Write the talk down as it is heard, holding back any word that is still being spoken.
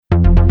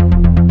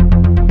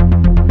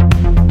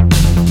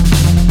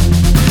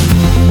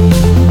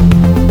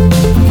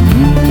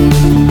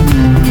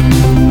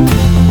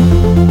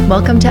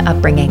Welcome to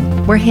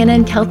Upbringing. We're Hannah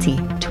and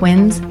Kelty,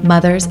 twins,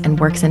 mothers, and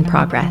works in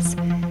progress.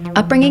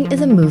 Upbringing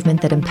is a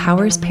movement that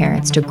empowers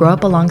parents to grow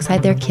up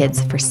alongside their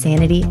kids for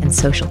sanity and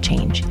social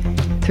change.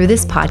 Through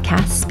this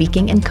podcast,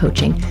 speaking, and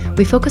coaching,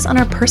 we focus on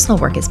our personal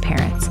work as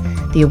parents,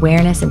 the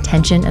awareness,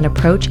 intention, and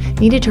approach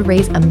needed to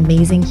raise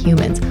amazing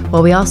humans,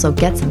 while we also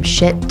get some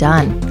shit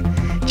done.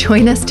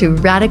 Join us to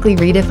radically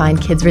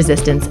redefine kids'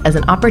 resistance as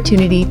an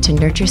opportunity to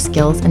nurture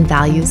skills and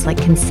values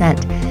like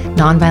consent,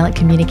 nonviolent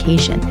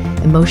communication,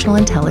 emotional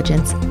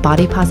intelligence,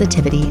 body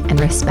positivity, and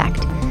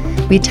respect.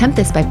 We attempt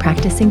this by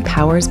practicing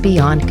powers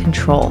beyond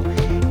control,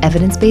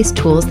 evidence-based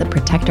tools that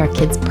protect our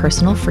kids'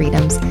 personal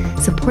freedoms,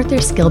 support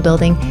their skill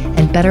building,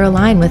 and better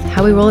align with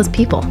how we roll as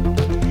people.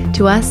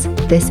 To us,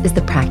 this is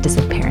the practice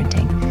of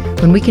parenting,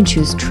 when we can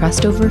choose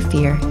trust over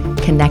fear,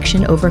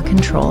 connection over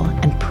control,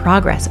 and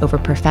progress over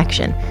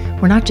perfection.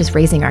 We're not just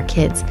raising our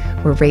kids,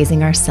 we're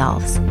raising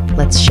ourselves.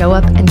 Let's show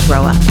up and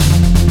grow up.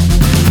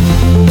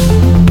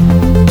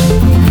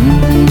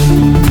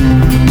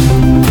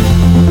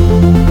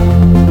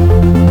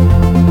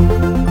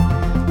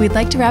 We'd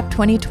like to wrap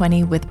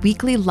 2020 with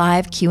weekly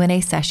live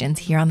Q&A sessions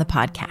here on the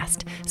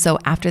podcast. So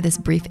after this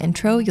brief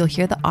intro, you'll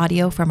hear the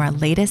audio from our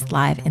latest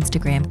live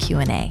Instagram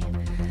Q&A.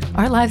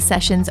 Our live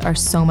sessions are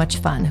so much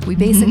fun. We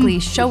basically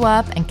show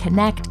up and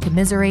connect,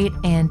 commiserate,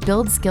 and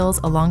build skills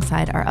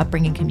alongside our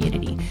upbringing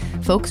community.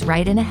 Folks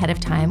write in ahead of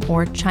time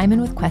or chime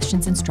in with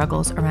questions and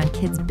struggles around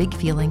kids' big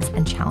feelings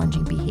and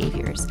challenging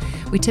behaviors.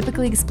 We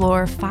typically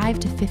explore 5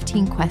 to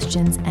 15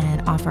 questions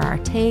and offer our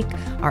take,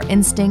 our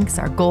instincts,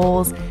 our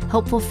goals,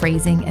 helpful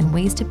phrasing, and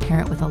ways to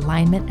parent with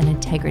alignment and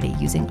integrity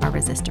using our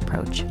resist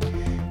approach.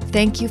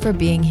 Thank you for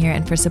being here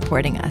and for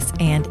supporting us.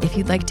 And if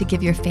you'd like to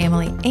give your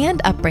family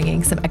and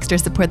upbringing some extra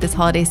support this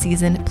holiday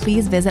season,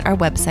 please visit our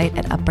website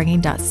at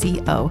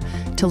upbringing.co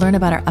to learn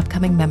about our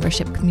upcoming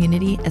membership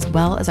community, as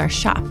well as our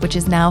shop, which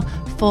is now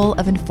full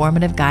of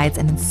informative guides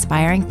and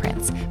inspiring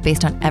prints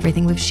based on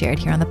everything we've shared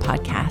here on the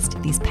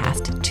podcast these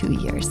past 2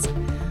 years.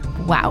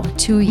 Wow,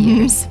 2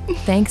 years.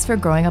 Thanks for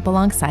growing up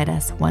alongside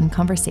us, one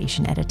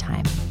conversation at a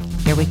time.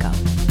 Here we go.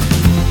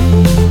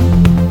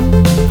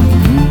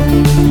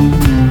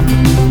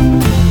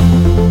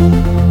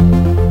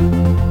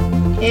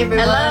 Hey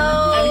everyone,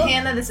 hello. I'm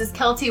Hannah, this is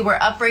Kelty, we're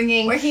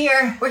Upbringing. We're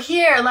here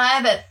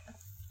live at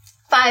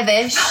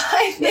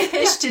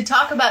 5-ish to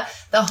talk about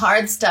the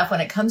hard stuff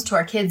when it comes to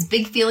our kids'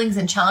 big feelings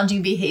and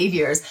challenging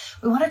behaviors.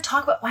 We want to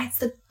talk about why it's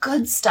the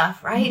good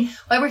stuff, right?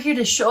 Why we're here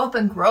to show up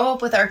and grow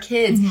up with our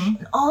kids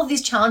in all of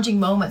these challenging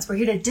moments. We're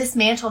here to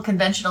dismantle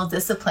conventional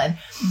discipline.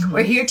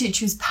 We're here to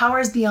choose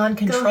powers beyond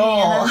control.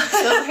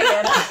 Go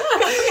Hannah.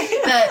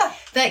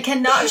 that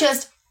can not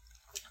just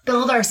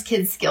build our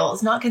kids'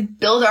 skills, not can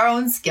build our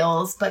own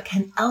skills, but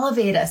can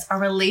elevate us, our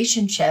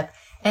relationship,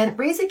 and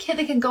raise a kid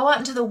that can go out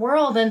into the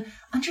world and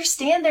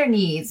understand their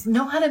needs,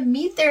 know how to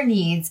meet their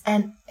needs.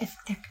 And if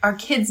our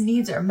kids'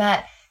 needs are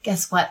met,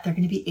 guess what? They're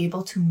going to be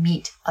able to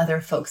meet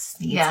other folks'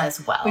 needs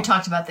as well. We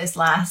talked about this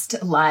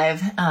last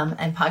live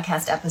and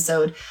podcast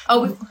episode.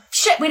 Oh,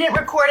 shit, we didn't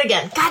record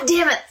again. God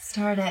damn it.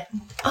 Start it.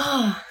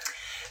 Oh,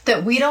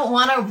 that we don't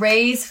want to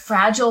raise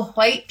fragile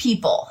white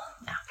people,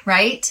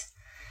 right?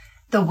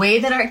 The way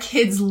that our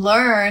kids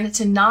learn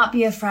to not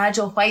be a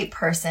fragile white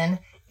person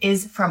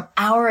is from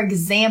our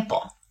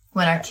example.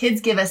 When our kids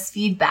give us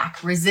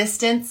feedback,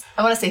 resistance,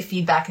 I want to say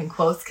feedback in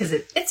quotes because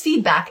it's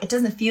feedback. It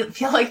doesn't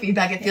feel like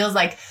feedback. It feels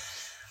like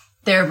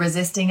they're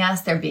resisting us.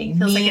 They're being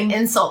mean. Like an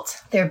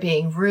insult. They're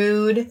being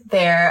rude.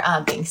 They're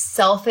being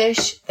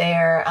selfish.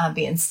 They're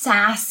being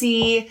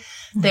sassy.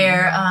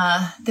 They're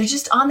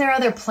just on their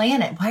other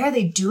planet. Why are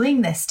they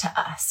doing this to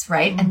us,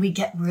 right? And we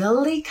get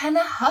really kind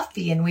of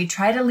huffy and we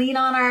try to lean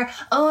on our,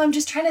 I'm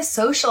just trying to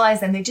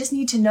socialize them. They just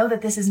need to know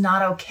that this is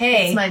not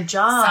okay. It's my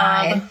job.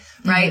 Side,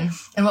 right?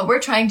 And what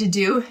we're trying to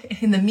do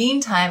in the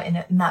meantime,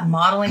 in that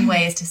modeling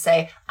way, is to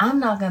say,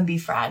 I'm not going to be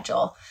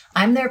fragile.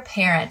 I'm their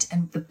parent.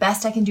 And the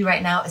best I can do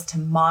right now is to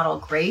model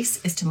grace,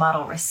 is to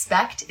model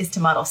respect, is to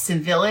model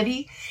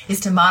civility,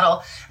 is to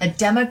model a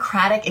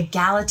democratic,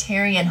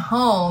 egalitarian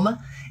home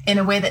in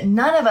a way that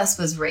none of us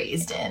was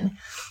raised in.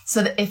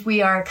 So that if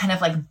we are kind of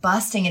like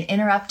busting and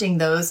interrupting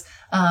those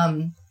what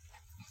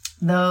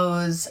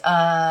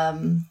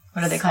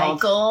are they called?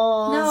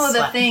 Cycles. No,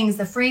 the things,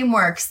 the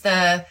frameworks,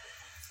 the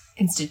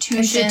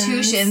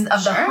institutions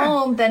of the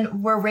home,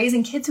 then we're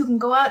raising kids who can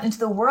go out into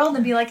the world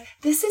and be like,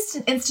 this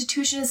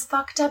institution is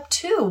fucked up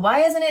too.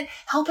 Why isn't it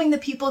helping the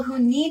people who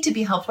need to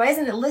be helped? Why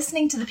isn't it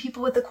listening to the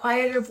people with the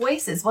quieter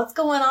voices? What's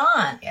going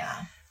on?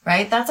 Yeah.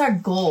 Right? That's our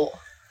goal.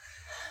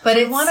 But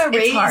we want to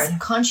raise hard.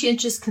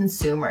 conscientious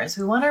consumers.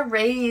 We want to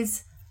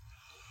raise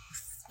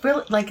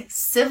really like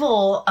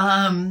civil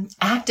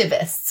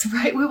activists,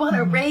 right? We want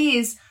to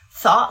raise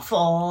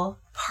thoughtful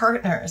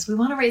partners. We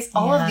want to raise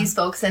all of these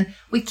folks, and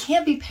we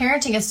can't be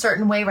parenting a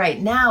certain way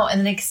right now and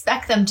then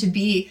expect them to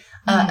be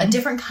a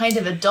different kind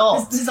of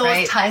adult. This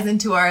always ties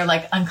into our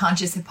like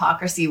unconscious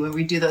hypocrisy when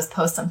we do those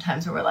posts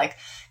sometimes where we're like,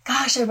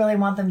 gosh, I really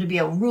want them to be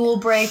a rule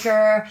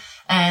breaker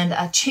and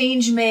a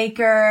change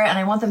maker. And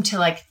I want them to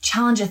like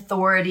challenge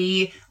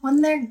authority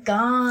when they're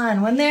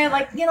gone, when they're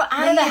like,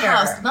 out of the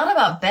house, not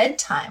about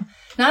bedtime,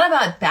 not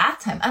about bath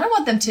time. I don't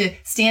want them to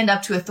stand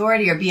up to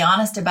authority or be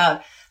honest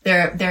about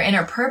their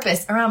inner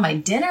purpose around my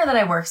dinner that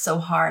I work so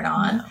hard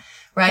on. No.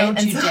 Right.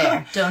 Don't you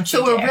dare.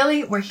 So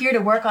we're here to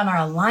work on our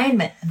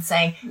alignment and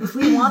saying, if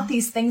we want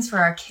these things for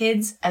our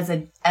kids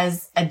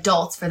as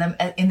adults, for them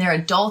in their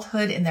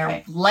adulthood, in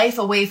their life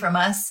away from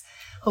us,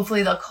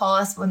 hopefully they'll call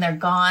us when they're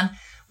gone.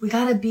 We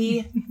got to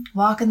be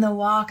walking the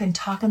walk and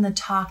talking the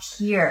talk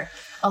here.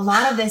 A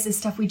lot of this is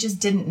stuff we just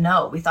didn't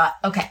know. We thought,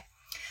 okay,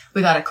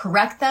 we got to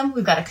correct them.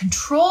 We've got to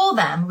control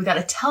them. We got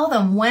to tell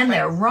them when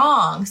they're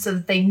wrong so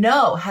that they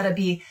know how to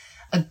be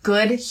a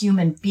good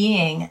human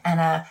being and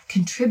a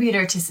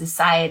contributor to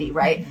society,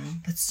 right? Mm-hmm.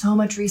 But so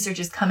much research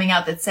is coming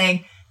out that's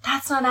saying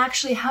that's not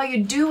actually how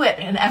you do it.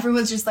 And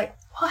everyone's just like,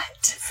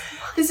 what?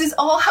 This is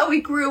all how we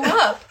grew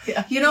up.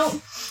 You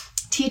don't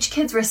teach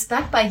kids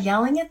respect by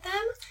yelling at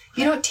them.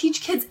 You don't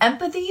teach kids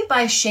empathy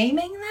by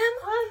shaming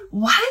them.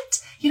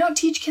 What? You don't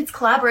teach kids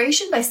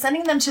collaboration by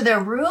sending them to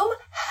their room?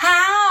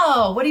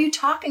 How? What are you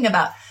talking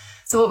about?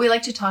 So what we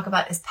like to talk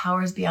about is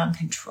powers beyond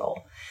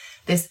control.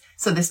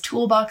 This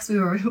toolbox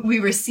we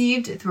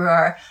received through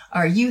our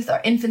youth,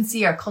 our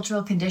infancy, our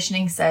cultural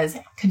conditioning says,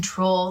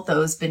 control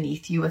those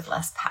beneath you with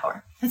less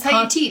power. That's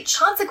how you teach.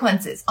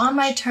 Consequences, on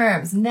my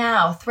terms,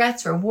 now,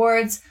 threats,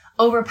 rewards,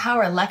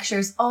 overpower,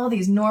 lectures, all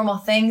these normal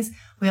things.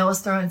 We always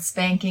throw in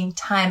spanking,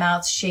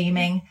 timeouts,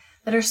 shaming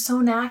that are so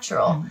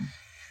natural. Mm-hmm.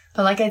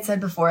 But like I said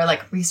before,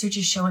 like research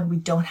is showing we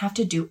don't have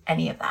to do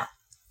any of that.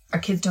 Our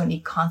kids don't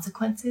need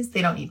consequences.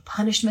 They don't need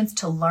punishments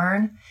to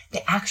learn.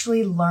 They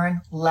actually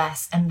learn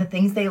less. And the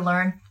things they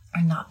learn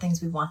are not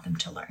things we want them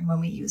to learn when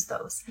we use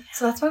those. Yeah.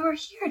 So that's why we're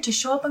here, to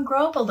show up and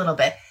grow up a little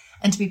bit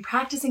and to be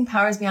practicing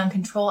powers beyond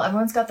control.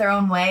 Everyone's got their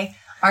own way.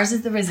 Ours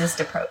is the resist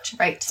approach,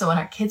 right? So when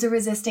our kids are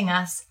resisting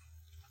us,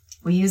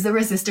 we use the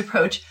resist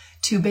approach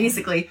to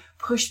basically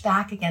push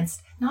back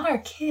against not our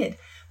kid,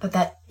 but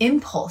that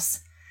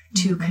impulse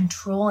to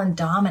control and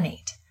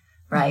dominate.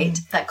 Right?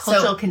 That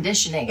cultural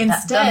conditioning.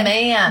 Instead, the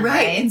man,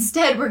 right?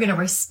 Instead, we're going to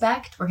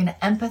respect, we're going to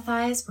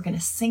empathize, we're going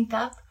to sync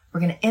up, we're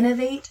going to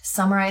innovate,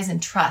 summarize,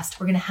 and trust.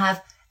 We're going to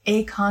have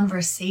a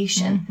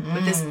conversation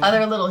with this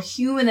other little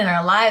human in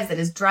our lives that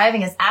is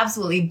driving us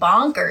absolutely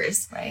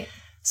bonkers. Right.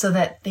 So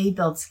that they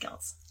build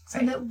skills, so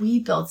that we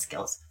build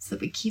skills, so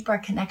that we keep our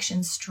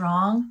connections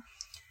strong,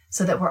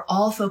 so that we're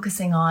all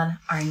focusing on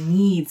our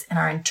needs and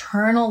our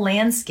internal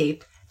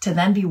landscape to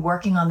then be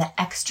working on the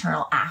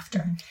external after.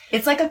 Mm-hmm.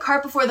 It's like a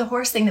cart before the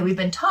horse thing that we've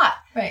been taught,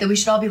 that we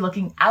should all be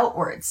looking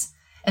outwards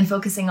and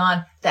focusing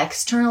on the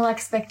external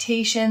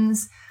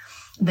expectations,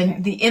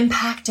 the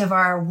impact of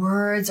our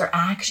words or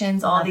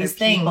actions, all these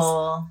things.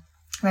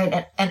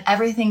 Right. And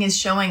everything is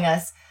showing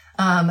us,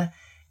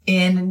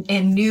 in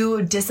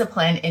new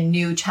discipline, in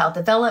new child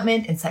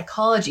development, in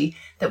psychology,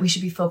 that we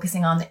should be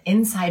focusing on the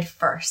inside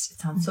first. It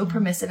sounds so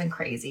permissive and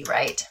crazy,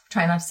 right?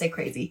 Try not to say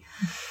crazy.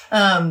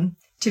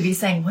 To be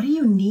saying, what are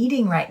you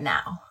needing right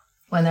now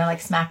when they're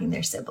like smacking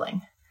their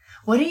sibling?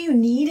 What are you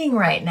needing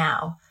right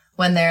now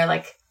when they're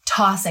like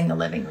tossing the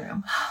living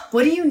room?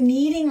 What are you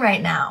needing right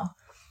now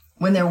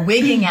when they're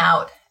wigging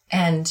out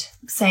and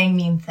saying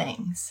mean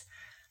things?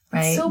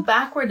 Right? It's so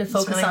backward to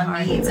focus really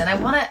on needs. And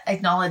I want to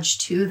acknowledge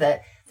too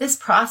that this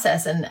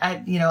process, and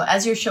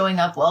as you're showing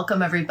up,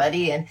 welcome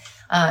everybody, and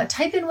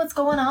type in what's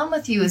going on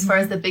with you as far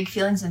as the big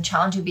feelings and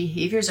challenging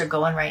behaviors are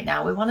going right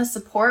now. We want to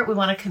support, we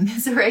want to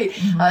commiserate.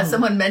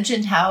 Someone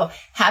mentioned how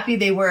happy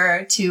they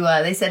were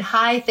they said,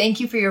 hi, thank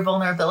you for your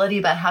vulnerability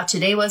about how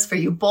today was for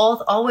you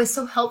both. Always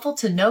so helpful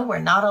to know we're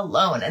not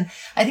alone. And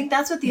I think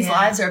that's what these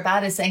lives are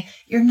about, is saying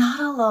you're not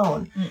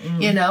alone.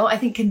 I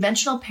think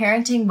conventional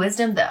parenting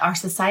wisdom that our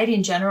society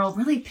in general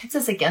really pits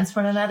us against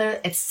one another.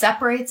 It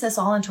separates us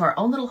all into our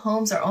own little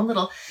homes, our own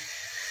little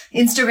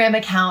Instagram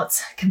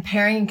accounts,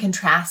 comparing and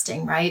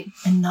contrasting, right?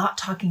 And not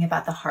talking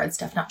about the hard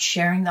stuff, not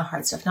sharing the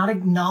hard stuff, not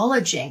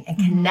acknowledging and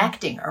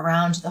connecting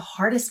around the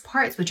hardest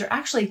parts, which are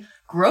actually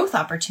growth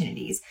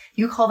opportunities.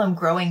 You call them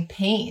growing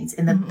pains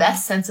in the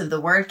best sense of the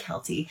word,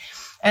 Kelty.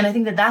 And I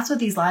think that that's what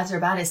these lives are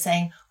about, is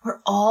saying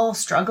we're all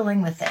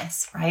struggling with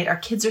this, right? Our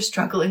kids are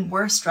struggling.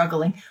 We're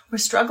struggling. We're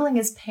struggling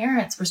as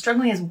parents. We're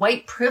struggling as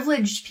white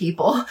privileged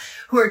people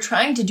who are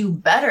trying to do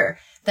better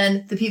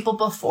than the people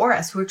before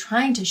us, who are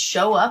trying to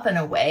show up in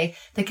a way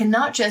that can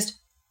not just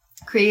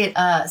create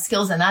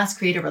skills in us,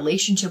 create a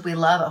relationship we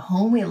love, a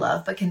home we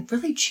love, but can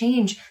really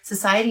change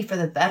society for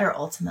the better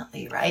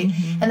ultimately, right?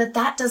 And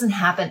that doesn't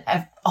happen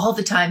all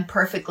the time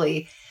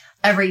perfectly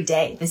every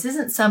day. This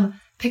isn't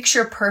some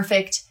picture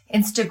perfect,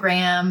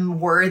 Instagram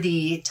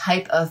worthy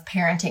type of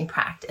parenting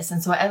practice.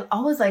 And so I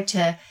always like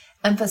to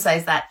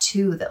emphasize that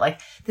too, that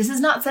like, this is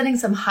not setting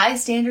some high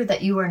standard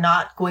that you are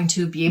not going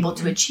to be able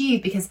to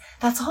achieve, because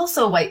that's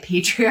also white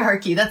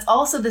patriarchy. That's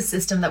also the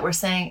system that we're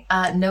saying,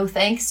 no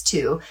thanks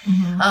to,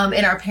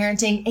 in our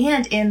parenting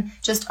and in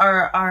just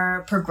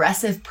our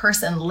progressive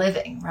person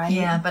living, right?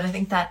 Yeah. But I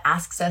think that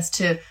asks us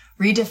to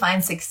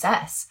redefine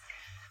success.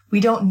 We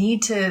don't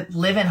need to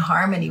live in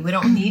harmony. We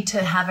don't need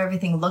to have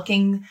everything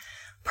looking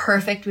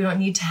perfect. We don't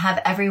need to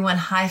have everyone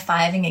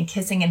high-fiving and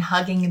kissing and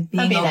hugging and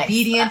being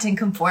obedient and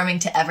conforming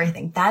to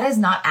everything. That is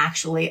not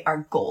actually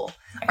our goal.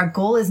 Our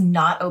goal is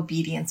not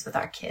obedience with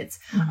our kids.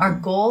 Our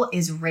goal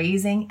is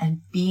raising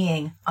and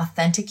being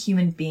authentic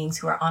human beings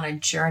who are on a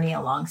journey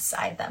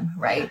alongside them,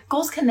 right?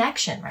 Goal's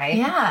connection, right?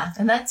 Yeah.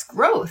 And that's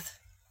growth.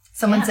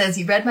 Someone says,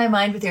 you read my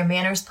mind with your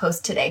manners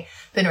post today.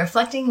 Been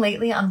reflecting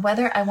lately on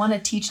whether I want to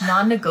teach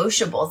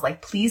non-negotiables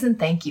like please and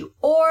thank you,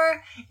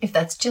 or if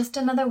that's just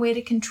another way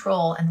to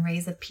control and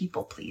raise a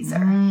people pleaser.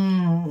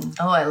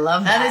 Oh, I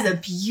love that. That is a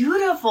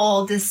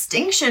beautiful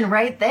distinction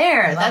right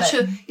there.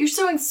 You're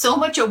showing so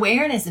much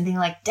awareness and being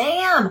like,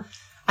 damn,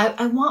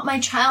 I want my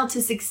child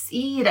to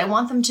succeed. I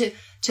want them to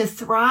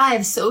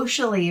thrive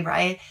socially,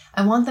 right?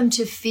 I want them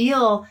to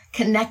feel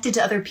connected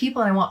to other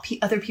people, and I want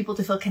other people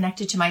to feel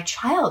connected to my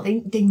child.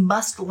 They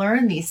must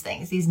learn these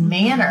things, these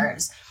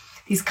manners,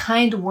 these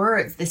kind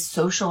words, this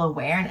social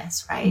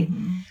awareness, right?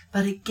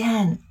 But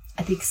again,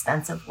 at the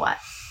expense of what?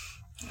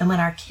 And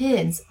when our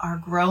kids are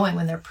growing,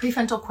 when their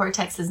prefrontal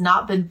cortex has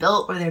not been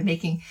built, where they're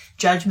making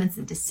judgments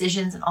and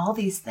decisions and all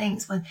these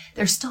things, when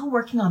they're still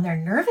working on their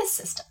nervous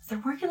system,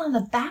 they're working on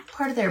the back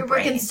part of their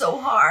brain. They're working so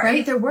hard,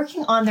 right? They're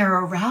working on their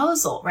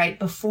arousal, right?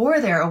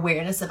 Before their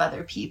awareness of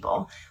other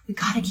people. We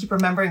got to keep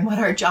remembering what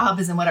our job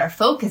is and what our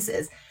focus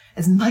is.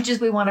 As much as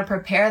we want to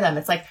prepare them,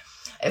 it's like,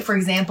 for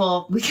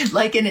example, we could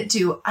liken it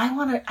to,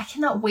 I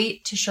cannot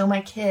wait to show my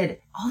kid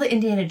all the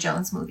Indiana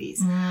Jones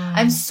movies.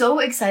 I'm so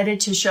excited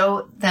to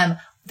show them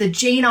the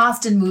Jane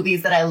Austen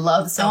movies that I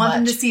love so much. I want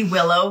them to see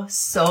Willow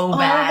so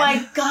bad. Oh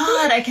my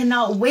God, I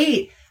cannot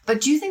wait.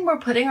 But do you think we're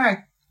putting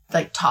our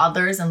like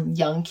toddlers and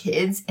young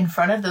kids in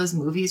front of those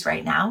movies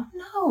right now?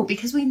 No,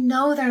 because we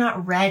know they're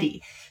not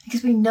ready.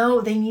 Because we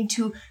know they need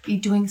to be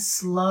doing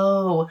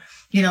slow,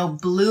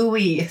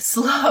 bluey,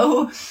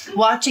 slow,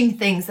 watching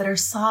things that are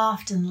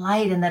soft and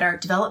light and that are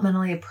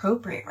developmentally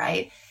appropriate,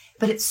 right?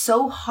 But it's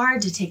so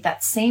hard to take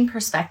that same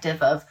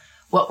perspective of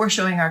what we're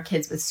showing our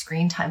kids with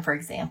screen time, for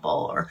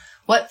example, or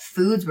what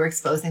foods we're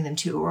exposing them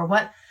to, or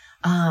what,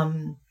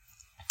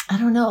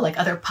 like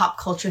other pop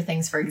culture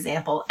things, for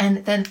example.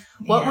 And then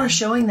what we're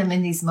showing them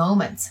in these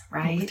moments,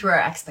 right? Through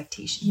our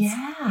expectations.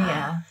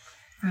 Yeah.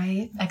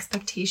 Right.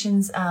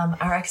 Expectations,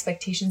 our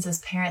expectations as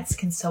parents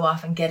can so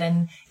often get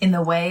in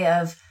the way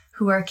of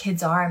who our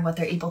kids are and what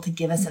they're able to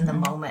give us in the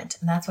moment.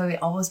 And that's why we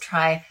always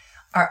try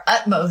our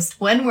utmost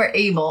when we're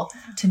able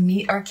to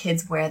meet our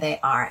kids where they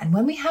are. And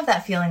when we have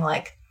that feeling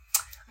like,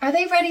 are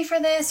they ready for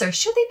this? Or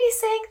should they be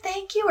saying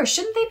thank you? Or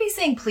shouldn't they be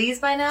saying please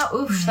by now?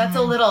 Oof, that's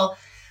a little...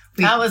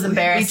 that was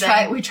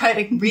embarrassing. We try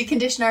to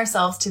recondition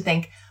ourselves to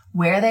think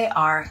where they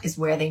are is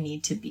where they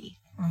need to be.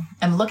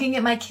 I'm looking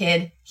at my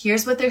kid.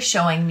 Here's what they're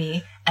showing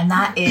me. And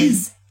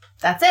that's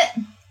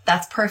it.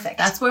 That's perfect.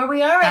 That's where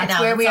we are right now. That's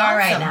where we are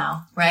right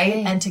now, right?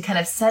 And to kind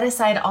of set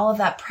aside all of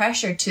that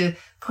pressure to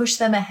push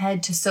them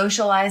ahead, to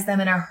socialize them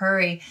in a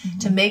hurry,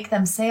 to make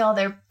them say all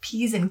their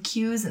P's and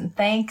Q's and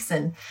thanks.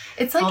 And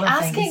it's like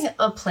asking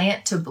a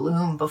plant to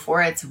bloom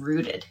before it's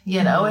rooted,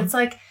 It's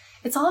like,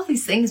 it's all of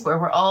these things where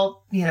we're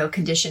all,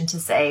 conditioned to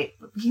say,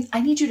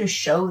 I need you to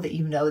show that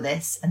you know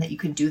this and that you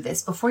can do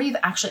this before you've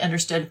actually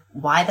understood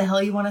why the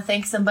hell you want to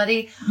thank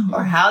somebody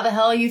or how the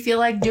hell you feel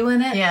like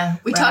doing it. Yeah.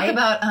 We talk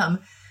about,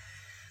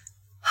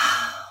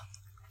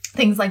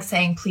 things like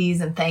saying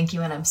please and thank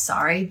you and I'm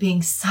sorry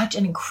being such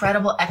an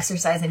incredible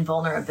exercise in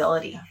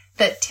vulnerability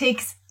that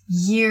takes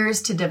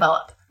years to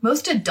develop.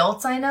 Most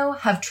adults I know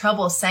have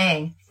trouble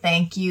saying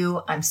thank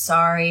you, I'm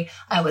sorry,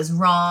 I was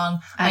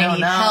wrong, I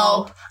need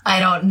help, I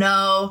don't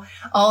know.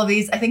 All of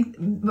these, I think,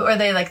 are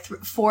they like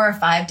 4 or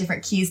 5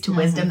 different keys to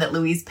wisdom that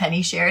Louise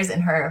Penny shares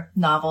in her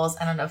novels.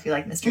 I don't know if you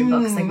like mystery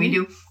books like we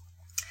do.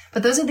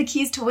 But those are the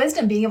keys to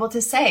wisdom, being able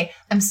to say,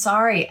 I'm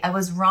sorry, I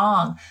was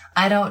wrong,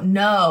 I don't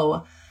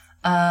know.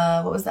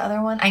 What was the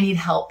other one? I need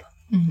help,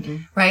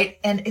 right?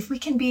 And if we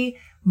can be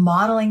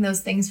modeling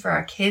those things for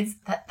our kids,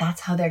 that's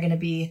how they're going to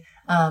be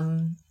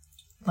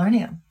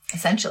learning them,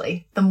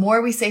 essentially. The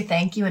more we say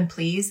thank you and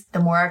please, the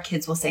more our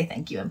kids will say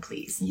thank you and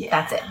please. Yeah.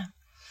 That's it.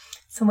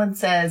 Someone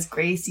says,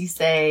 Grace, you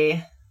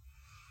say,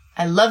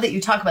 I love that you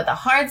talk about the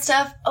hard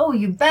stuff. Oh,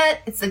 you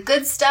bet. It's the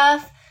good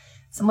stuff.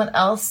 Someone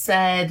else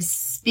said,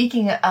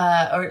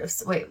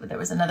 there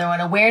was another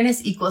one.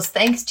 Awareness equals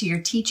thanks to your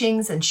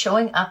teachings and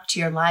showing up to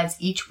your lives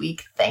each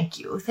week. Thank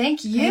you.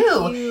 Thank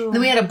you. And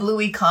then we had a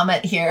Bluey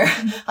comment here.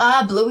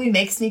 Bluey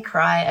makes me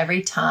cry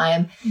every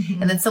time.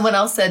 And then someone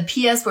else said,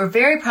 P.S. We're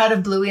very proud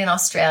of Bluey in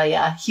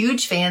Australia.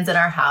 Huge fans in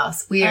our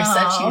house. We are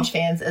such huge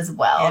fans as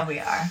well. Yeah, we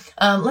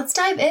are. Let's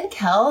dive in,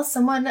 Kel.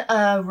 Someone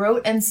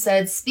wrote and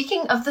said,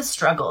 speaking of the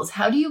struggles,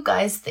 how do you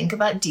guys think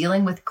about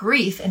dealing with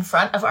grief in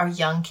front of our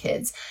young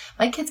kids?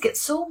 My kids get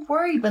so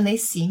worried when they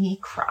see me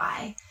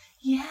cry.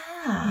 Yeah,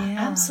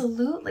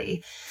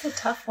 absolutely. It's a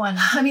tough one.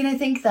 I mean, I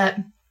think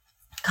that,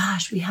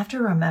 gosh, we have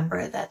to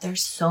remember that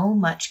there's so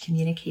much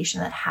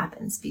communication that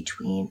happens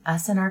between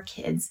us and our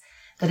kids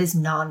that is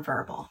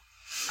nonverbal.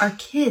 Our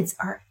kids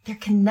they're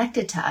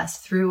connected to us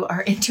through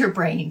our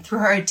interbrain, through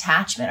our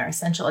attachment, our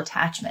essential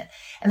attachment.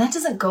 And that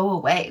doesn't go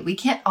away. We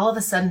can't all of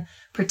a sudden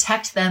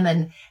protect them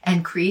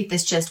and create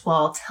this just, well,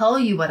 I'll tell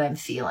you what I'm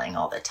feeling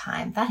all the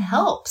time. That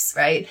helps,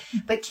 right?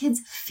 But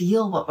kids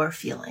feel what we're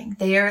feeling.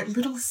 They are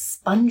little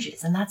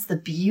sponges, and that's the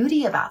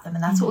beauty about them.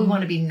 And that's what we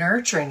want to be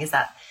nurturing, is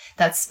that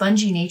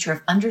spongy nature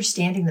of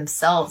understanding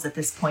themselves at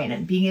this point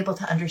and being able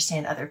to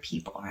understand other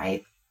people,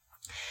 right?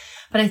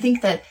 But I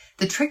think that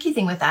the tricky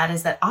thing with that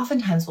is that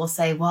oftentimes we'll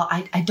say, well,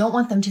 I don't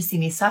want them to see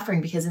me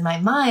suffering, because in my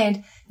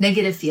mind,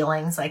 negative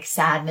feelings like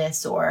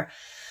sadness or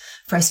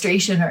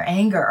frustration or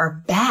anger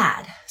are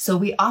bad. So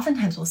we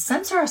oftentimes will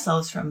censor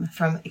ourselves from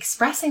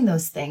expressing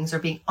those things or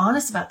being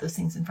honest about those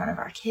things in front of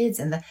our kids.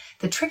 And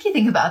the tricky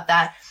thing about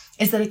that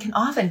is that it can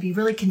often be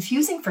really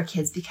confusing for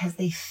kids because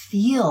they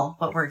feel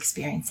what we're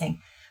experiencing.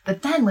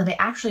 But then when they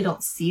actually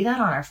don't see that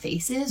on our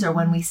faces, or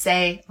when we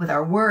say with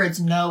our words,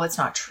 no, it's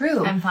not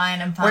true. I'm fine.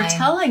 We're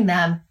telling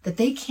them that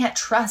they can't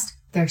trust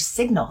their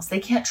signals. They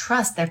can't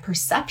trust their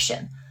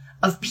perception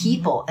of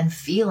people and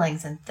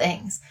feelings and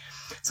things.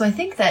 So I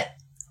think that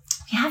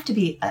we have to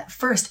be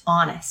first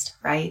honest,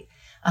 right?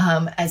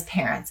 As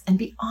parents, and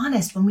be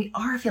honest when we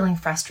are feeling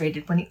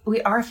frustrated, when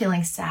we are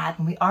feeling sad,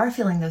 when we are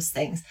feeling those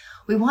things.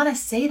 We want to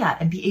say that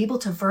and be able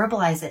to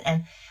verbalize it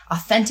and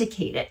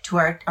authenticate it to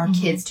our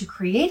kids to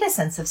create a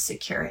sense of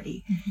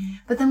security.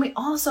 But then we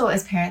also,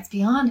 as parents,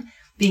 beyond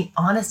being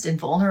honest and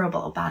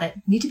vulnerable about it,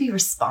 need to be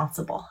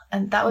responsible.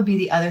 And that would be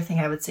the other thing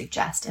I would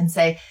suggest, and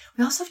say,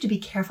 we also have to be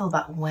careful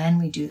about when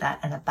we do that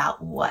and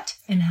about what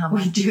and how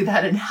much we do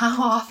that and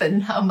how often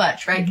and how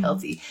much, right,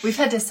 Kelsey? We've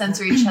had to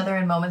censor each other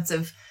in moments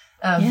of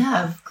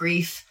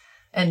grief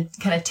and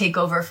kind of take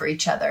over for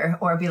each other,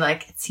 or be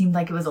like, it seemed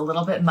like it was a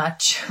little bit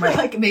much. Right.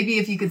 Like maybe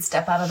if you could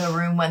step out of the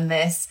room when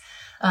this,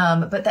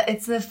 but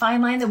it's the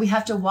fine line that we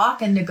have to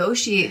walk and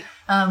negotiate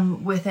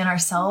within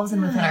ourselves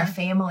and within our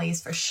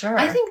families, for sure.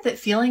 I think that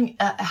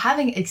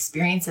having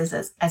experiences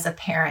as a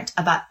parent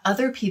about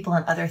other people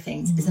and other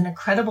things is an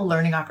incredible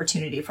learning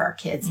opportunity for our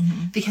kids,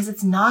 because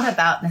it's not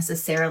about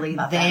necessarily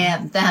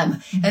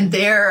them and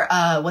their,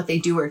 what they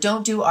do or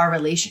don't do, our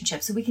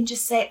relationship. So we can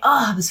just say,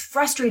 oh, I was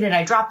frustrated.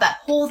 I dropped that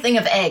whole thing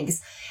of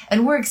eggs.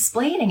 And we're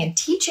explaining and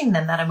teaching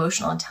them that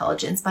emotional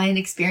intelligence by an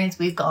experience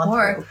we've gone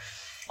through.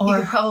 You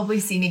could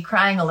probably see me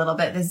crying a little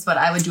bit. This is what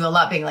I would do a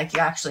lot, being like, you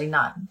actually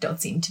don't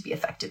seem to be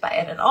affected by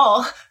it at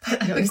all.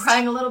 But I've been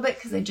crying a little bit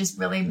because I just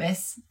really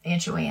miss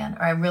Aunt Joanne,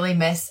 or I really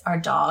miss our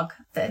dog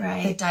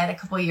that died a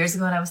couple of years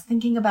ago. And I was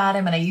thinking about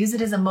him, and I use it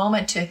as a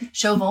moment to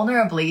show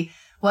vulnerably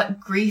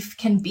what grief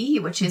can be,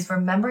 which is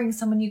remembering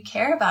someone you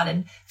care about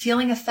and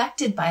feeling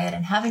affected by it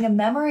and having a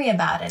memory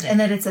about it. And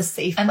that it's a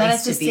safe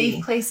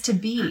place to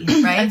be,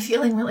 right? I'm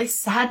feeling really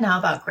sad now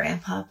about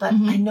Grandpa, but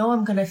I know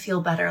I'm going to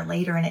feel better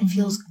later, and it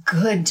feels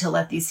good to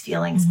let these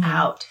feelings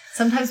out.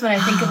 Sometimes when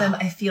I think of him,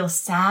 I feel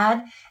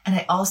sad, and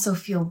I also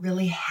feel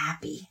really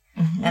happy,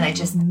 and I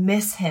just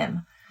miss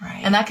him.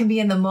 Right. And that can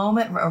be in the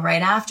moment or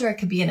right after. It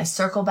could be in a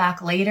circle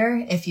back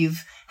later if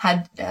you've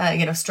had,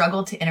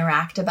 struggled to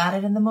interact about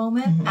it in the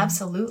moment.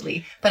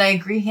 Absolutely. But I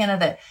agree, Hannah,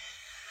 that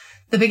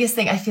the biggest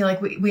thing, I feel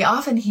like we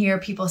often hear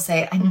people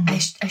say,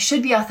 I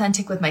should be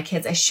authentic with my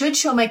kids. I should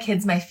show my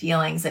kids my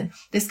feelings. And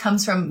this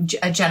comes from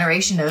a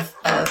generation of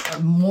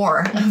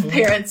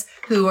parents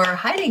who are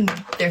hiding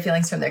their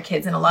feelings from their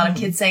kids. And a lot of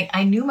kids saying,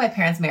 I knew my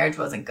parents' marriage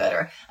wasn't good,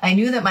 or I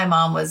knew that my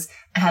mom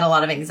had a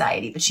lot of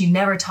anxiety, but she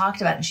never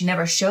talked about it and she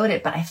never showed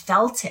it, but I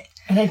felt it.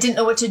 And I didn't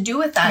know what to do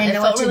with that. And it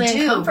felt really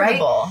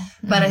uncomfortable. Right?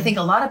 But I think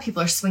a lot of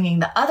people are swinging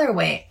the other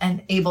way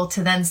and able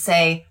to then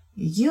say,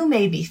 you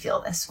made me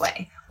feel this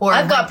way. Or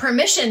I've got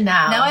permission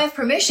now. Now I have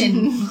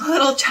permission.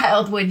 Little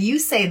child, when you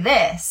say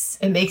this,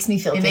 it makes me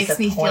feel disappointed. It makes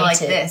me feel like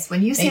this.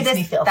 When you say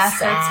this, that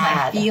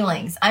sad. hurts my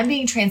feelings. I'm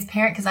being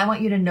transparent because I want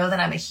you to know that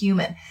I'm a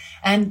human.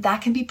 And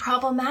that can be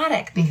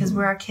problematic because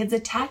we're our kids'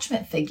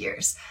 attachment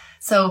figures.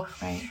 So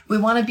we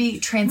want to be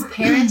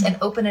transparent and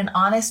open and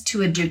honest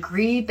to a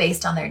degree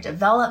based on their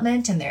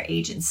development and their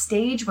age and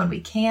stage when we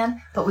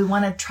can, but we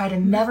want to try to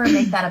never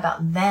make that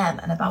about them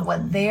and about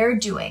what they're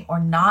doing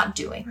or not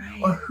doing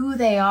or who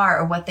they are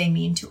or what they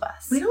mean to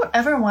us. We don't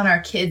ever want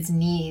our kids'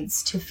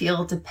 needs to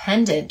feel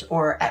dependent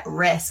or at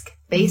risk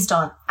based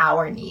on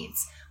our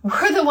needs.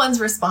 We're the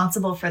ones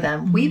responsible for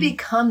them. We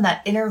become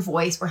that inner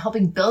voice. We're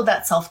helping build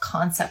that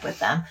self-concept with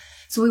them.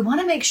 So we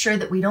want to make sure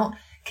that we don't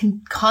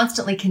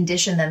constantly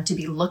condition them to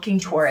be looking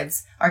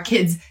towards our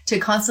kids, to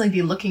constantly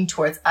be looking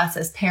towards us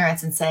as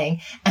parents and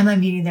saying, am I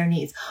meeting their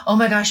needs? Oh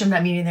my gosh, I'm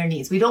not meeting their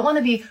needs. We don't want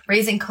to be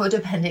raising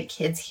codependent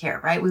kids here,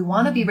 right? We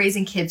want to be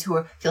raising kids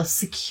who feel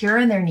secure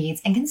in their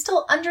needs and can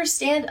still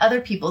understand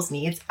other people's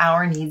needs,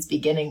 our needs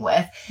beginning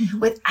with,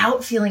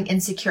 without feeling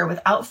insecure,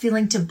 without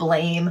feeling to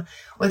blame,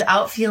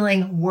 without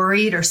feeling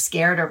worried or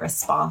scared or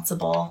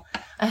responsible.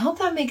 I hope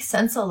that makes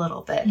sense a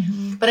little bit.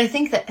 But I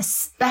think that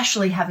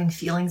especially having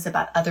feelings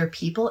about other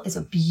people is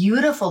a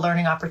beautiful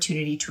learning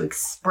opportunity to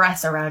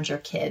express around your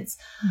kids.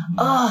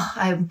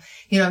 I'm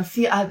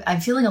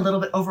feeling a little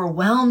bit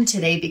overwhelmed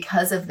today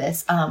because of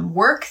this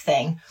work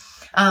thing.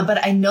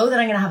 But I know that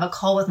I'm going to have a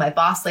call with my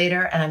boss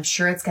later, and I'm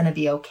sure it's going to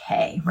be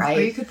okay, right?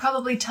 Or you could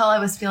probably tell I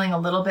was feeling a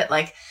little bit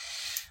like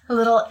a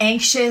little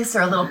anxious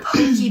or a little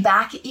pokey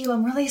back at you.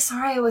 I'm really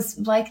sorry I was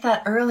like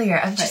that earlier.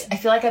 I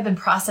feel like I've been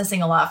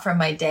processing a lot from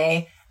my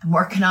day. I'm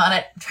working on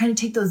it. I'm trying to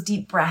take those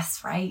deep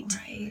breaths, right?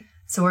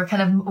 So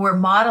we're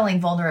modeling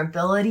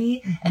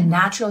vulnerability and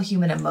natural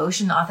human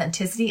emotion,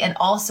 authenticity, and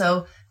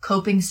also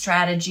coping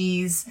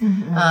strategies,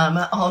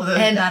 all of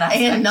that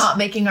and not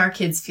making our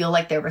kids feel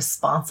like they're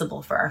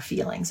responsible for our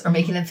feelings or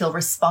making them feel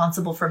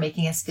responsible for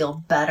making us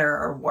feel better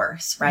or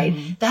worse, right?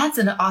 That's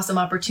an awesome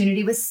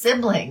opportunity with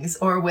siblings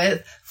or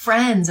with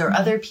friends or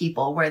other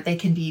people where they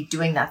can be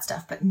doing that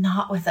stuff, but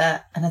not with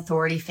an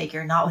authority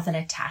figure, not with an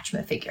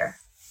attachment figure.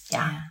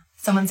 Yeah.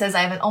 Someone says, I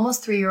have an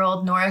almost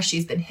 3-year-old Nora.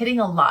 She's been hitting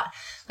a lot.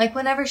 Like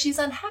whenever she's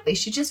unhappy,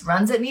 she just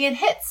runs at me and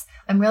hits.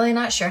 I'm really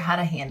not sure how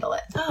to handle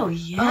it. Oh,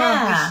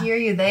 yeah. I hear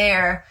you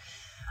there.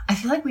 I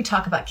feel like we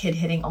talk about kid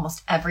hitting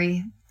almost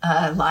every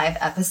live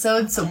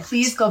episode. So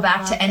please go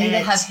back to any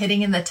that have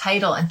hitting in the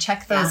title and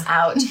check those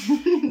out.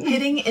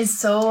 Hitting is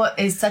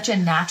such a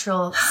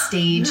natural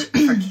stage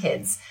for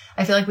kids.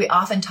 I feel like we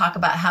often talk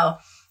about how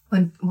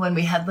when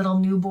we had little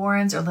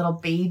newborns or little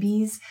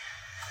babies,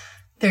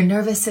 their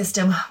nervous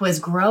system was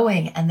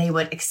growing and they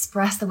would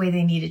express the way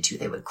they needed to.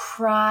 They would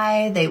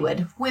cry, they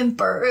would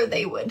whimper,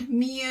 they would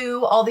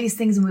mew, all these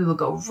things. And we would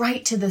go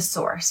right to the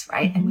source,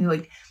 right? And we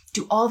would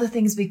do all the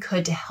things we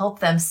could to help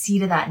them see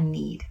to that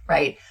need,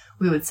 right?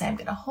 We would say, I'm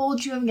going to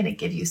hold you. I'm going to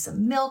give you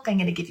some milk. I'm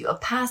going to give you a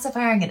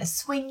pacifier. I'm going to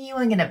swing you.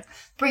 I'm going to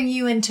bring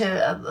you into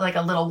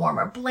a little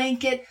warmer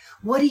blanket.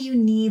 What do you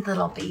need,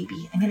 little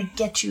baby? I'm going to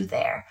get you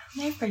there.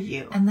 There for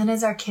you. And then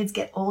as our kids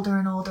get older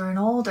and older and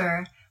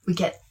older, we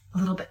get a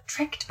little bit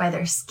tricked by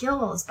their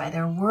skills, by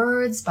their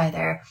words, by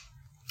their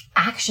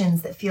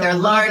actions that feel their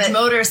large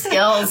motor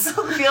skills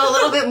feel a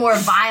little bit more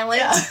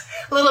violent,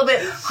 a little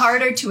bit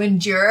harder to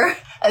endure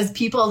as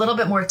people, a little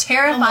bit more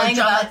terrifying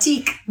about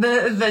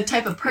the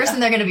type of person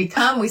they're going to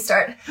become. We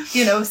start,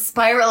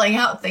 spiraling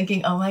out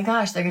thinking, oh my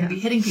gosh, they're going to be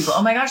hitting people.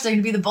 Oh my gosh, they're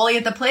going to be the bully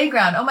at the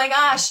playground. Oh my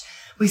gosh.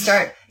 We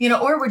start,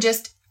 or we're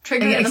just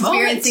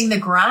experiencing the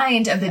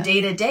grind of the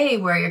day to day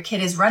where your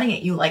kid is running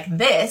at you like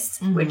this,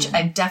 which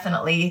I'm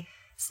definitely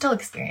still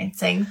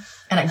experiencing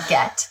and I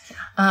get.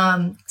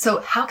 So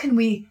how can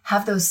we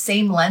have those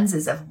same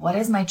lenses of what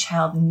is my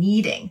child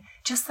needing?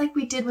 Just like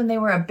we did when they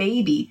were a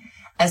baby,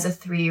 as a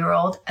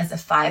 3-year-old, as a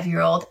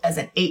 5-year-old, as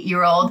an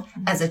 8-year-old,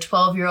 as a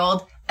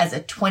 12-year-old, as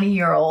a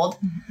 20-year-old.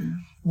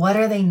 What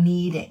are they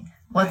needing?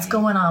 What's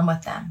going on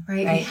with them?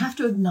 Right. We have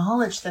to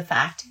acknowledge the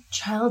fact,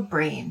 child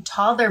brain,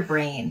 toddler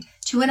brain,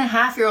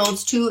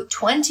 2.5-year-olds to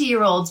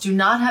 20-year-olds do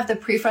not have the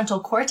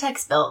prefrontal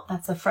cortex built.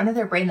 That's the front of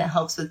their brain that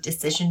helps with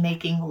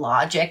decision-making,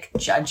 logic,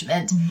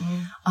 judgment,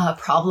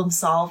 problem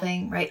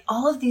solving, right?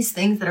 All of these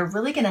things that are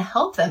really going to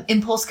help them.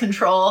 Impulse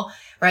control,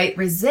 right?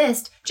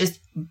 Resist just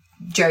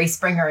Jerry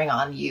Springering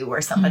on you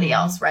or somebody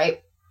else,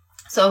 right?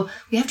 So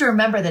we have to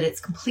remember that it's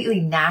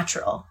completely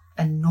natural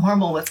and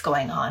normal what's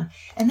going on.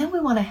 And then we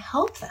want to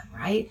help them,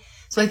 right?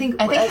 So I think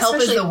help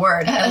is the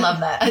word. I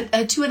love that.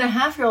 A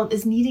 2.5-year-old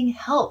is needing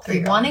help.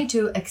 They're wanting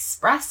to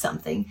express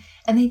something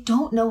and they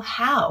don't know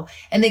how.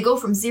 And they go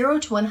from 0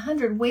 to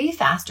 100 way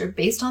faster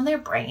based on their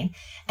brain.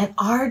 And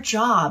our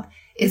job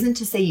isn't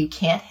to say you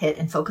can't hit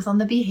and focus on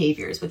the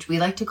behaviors, which we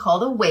like to call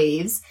the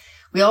waves.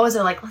 We always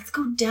are like, let's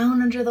go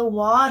down under the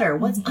water.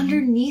 What's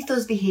underneath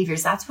those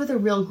behaviors? That's where the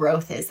real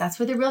growth is. That's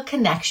where the real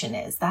connection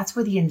is. That's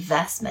where the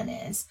investment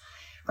is.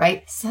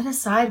 Right? Set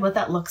aside what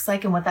that looks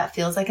like and what that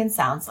feels like and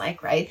sounds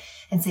like, right?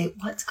 And say,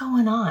 what's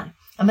going on?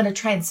 I'm going to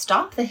try and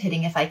stop the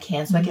hitting if I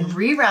can so I can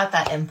reroute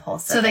that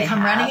impulse. So they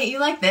come running at you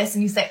like this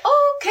and you say,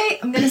 oh, okay,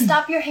 I'm going to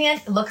stop your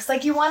hand. It looks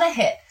like you want to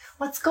hit.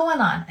 What's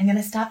going on? I'm going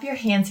to stop your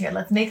hands here.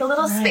 Let's make a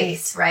little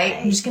space, right?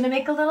 I'm just going to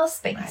make a little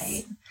space.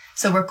 Right.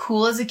 So we're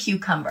cool as a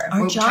cucumber.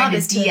 Our job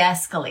is to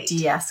de-escalate.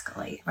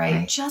 De-escalate,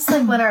 right? Just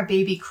like when our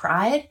baby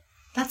cried,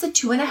 that's a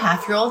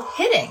 2.5-year-old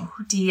hitting.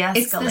 De-escalate.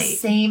 It's the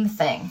same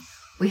thing.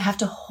 We have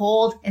to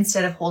hold,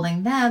 instead of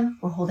holding them,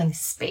 we're holding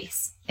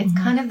space. It's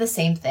kind of the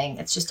same thing.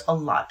 It's just a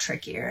lot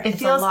trickier. It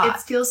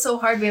feels so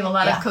hard. We have a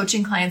lot of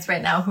coaching clients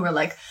right now who are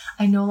like,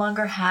 I no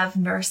longer have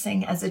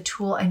nursing as a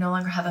tool. I no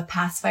longer have a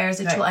pacifier as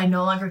a tool. I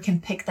no longer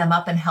can pick them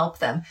up and help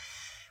them.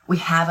 we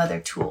have other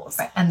tools.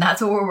 Right. And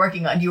that's what we're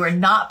working on. You are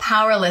not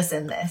powerless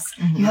in this.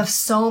 Mm-hmm. You have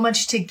so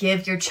much to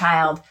give your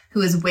child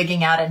who is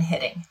wigging out and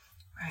hitting.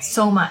 Right.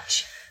 So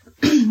much.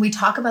 We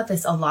talk about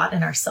this a lot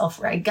in our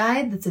self-reg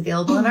guide that's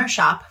available in our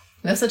shop.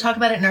 We also talk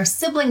about it in our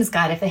siblings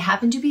guide if they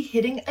happen to be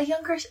hitting a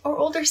younger or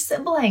older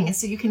sibling.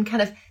 So you can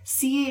kind of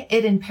see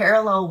it in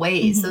parallel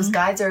ways. Mm-hmm. Those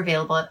guides are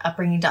available at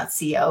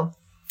upbringing.co.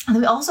 And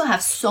then we also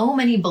have so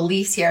many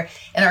beliefs here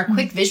in our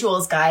quick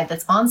visuals guide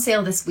that's on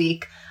sale this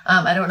week.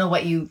 I don't know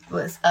what you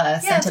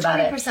sent about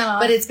it,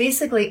 off. But it's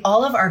basically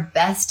all of our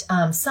best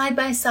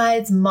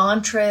side-by-sides,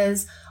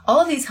 mantras. All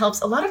of these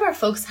helps. A lot of our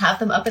folks have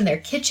them up in their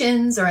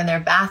kitchens or in their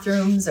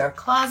bathrooms or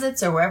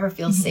closets or wherever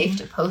feels safe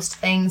to post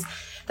things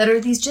that are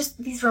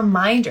these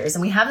reminders.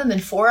 And we have them in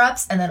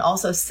 4-ups and then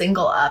also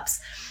single ups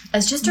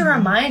as just a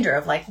reminder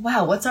of like,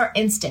 wow, what's our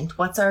instinct?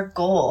 What's our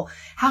goal?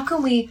 How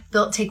can we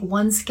take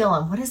one skill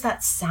and what does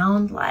that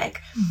sound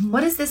like?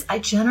 What is this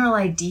general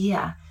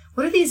idea?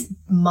 What are these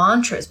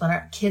mantras when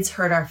our kids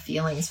hurt our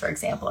feelings, for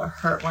example, or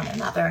hurt one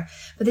another?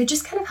 But they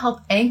just kind of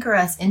help anchor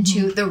us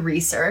into the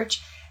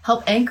research,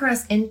 help anchor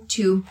us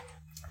into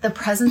the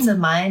presence of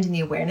mind and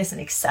the awareness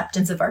and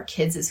acceptance of our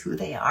kids as who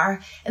they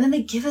are. And then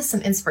they give us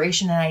some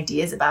inspiration and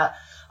ideas about,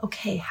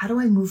 okay, how do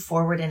I move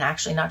forward and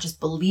actually not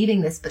just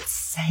believing this, but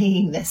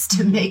saying this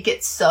to make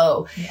it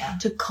so,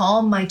 to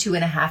calm my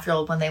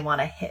 2.5-year-old when they want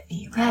to hit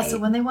me, right? Yeah, so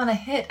when they want to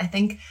hit, I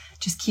think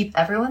just keep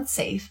everyone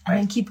safe and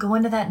then keep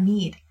going to that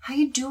need. How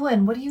you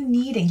doing? What are you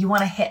needing? You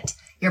want to hit.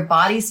 Your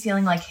body's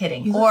feeling like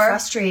hitting. You were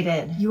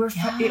frustrated. You were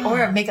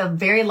or make a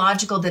very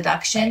logical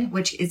deduction,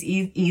 which is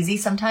easy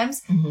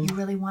sometimes. You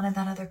really wanted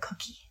that other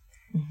cookie.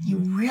 You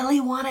really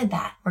wanted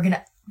that. We're going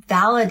to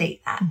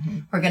validate that.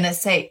 We're going to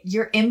say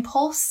your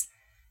impulse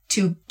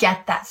to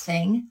get that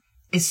thing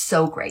is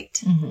so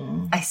great.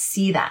 I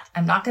see that.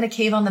 I'm not going to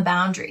cave on the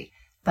boundary,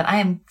 but I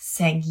am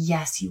saying,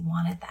 yes, you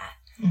wanted that.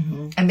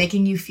 I'm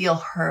making you feel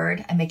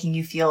heard. I'm making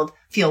you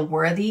feel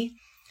worthy.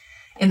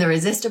 In the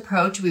resist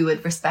approach, we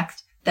would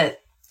respect that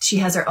she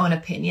has her own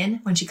opinion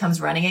when she comes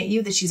running at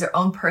you, that she's her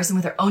own person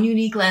with her own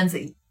unique lens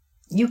that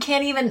you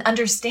can't even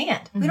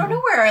understand. We don't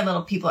know where our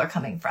little people are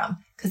coming from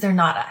because they're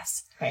not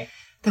us. Right.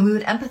 Then we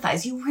would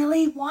empathize. You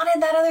really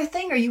wanted that other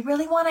thing, or you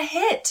really want to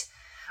hit,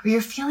 or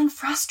you're feeling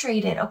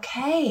frustrated.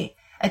 Okay.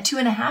 At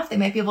 2.5, they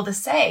might be able to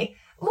say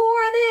more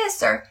of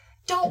this, or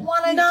don't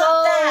want to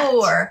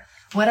go, or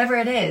whatever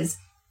it is.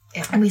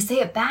 And we say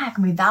it back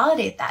and we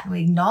validate that and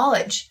we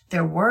acknowledge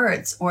their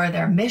words or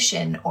their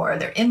mission or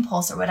their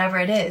impulse or whatever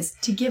it is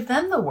to give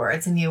them the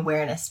words and the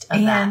awareness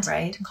of that,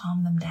 right? To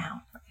calm them down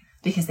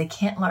because they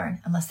can't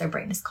learn unless their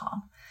brain is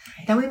calm.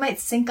 Right. Then we might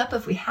sync up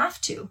if we have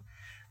to.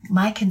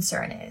 My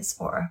concern is,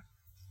 or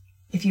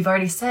if you've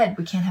already said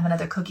we can't have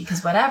another cookie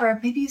because whatever,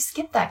 maybe you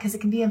skip that because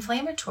it can be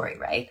inflammatory,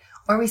 right?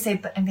 Or we say,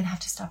 but I'm going to have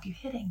to stop you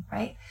hitting,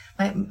 right?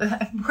 I'm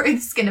worried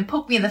this is going to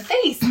poke me in the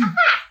face,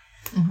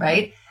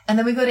 right? And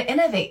then we go to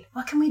innovate.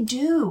 What can we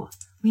do?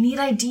 We need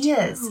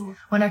ideas.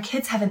 When our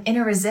kids have an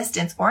inner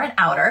resistance or an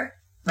outer,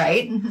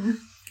 right?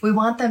 We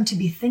want them to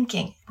be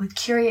thinking with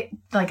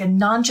like a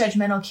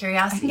non-judgmental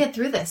curiosity. I can get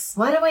through this.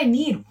 What do I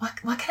need?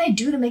 What can I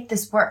do to make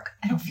this work?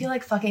 I don't feel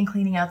like fucking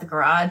cleaning out the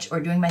garage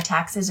or doing my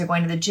taxes or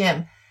going to the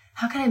gym.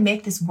 How can I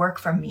make this work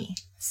for me?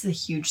 This is a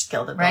huge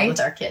skill to build with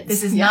our kids.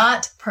 This is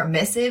not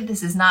permissive.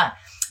 This is not,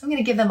 I'm going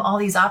to give them all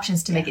these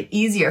options to make it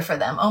easier for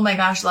them. Oh my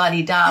gosh,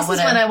 la-di-da. This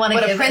is when I want to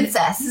give a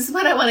princess. This is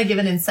when I want to give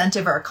an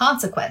incentive or a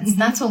consequence.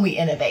 That's when we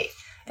innovate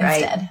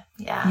instead. Right?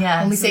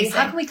 Yeah. And we say,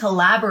 how can we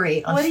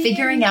collaborate on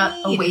figuring out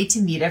a way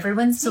to meet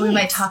everyone's needs? So we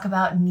might talk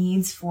about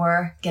needs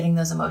for getting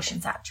those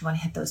emotions out. Do you want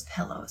to hit those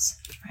pillows?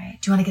 Right.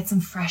 Do you want to get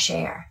some fresh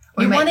air?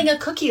 Or you're wanting a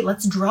cookie.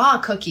 Let's draw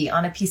a cookie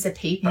on a piece of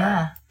paper.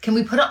 Yeah. Can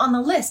we put it on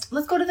the list?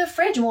 Let's go to the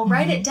fridge and we'll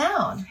write it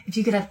down. If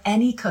you could have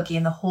any cookie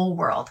in the whole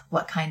world,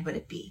 what kind would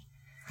it be?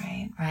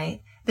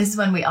 Right. This is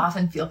when we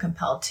often feel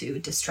compelled to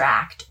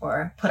distract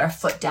or put our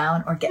foot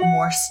down or get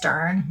more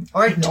stern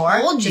or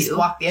ignore. Just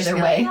walk the other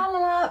way.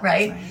 Like,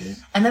 right.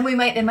 And then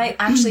it might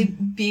actually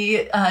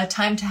be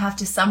time to have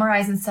to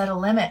summarize and set a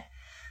limit.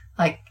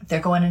 Like if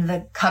they're going into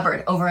the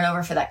cupboard over and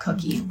over for that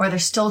cookie or they're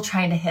still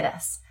trying to hit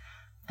us.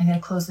 I'm going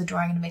to close the door.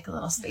 I'm going to make a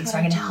little space. Or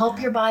I'm going to help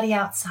your body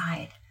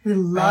outside. We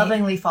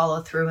lovingly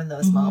follow through in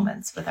those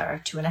moments with our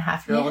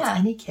 2.5-year-olds,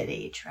 any kid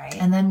age, right?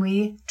 And then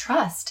we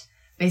trust.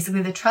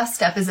 Basically, the trust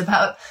step is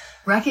about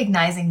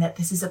recognizing that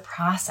this is a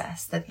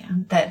process,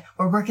 that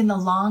we're working the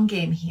long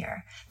game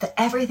here, that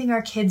everything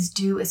our kids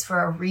do is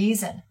for a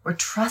reason. We're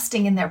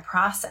trusting in their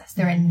process,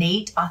 their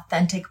innate,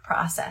 authentic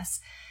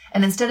process.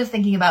 And instead of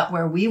thinking about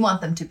where we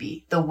want them to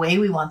be, the way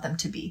we want them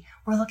to be,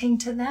 we're looking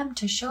to them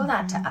to show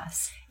that to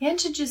us. And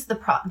to just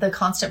the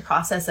constant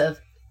process of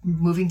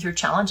moving through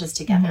challenges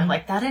together.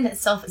 Like that in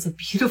itself is a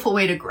beautiful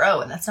way to grow.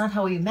 And that's not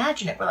how we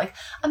imagine it. We're like,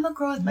 I'm going to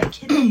grow with my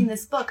kid reading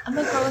this book. I'm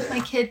going to grow with my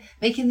kid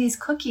making these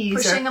cookies.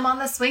 Pushing them on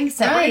the swing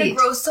set. We're going to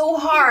grow so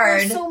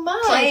hard. So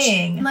much.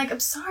 Playing. I'm like, I'm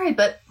sorry,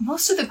 but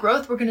most of the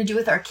growth we're going to do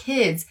with our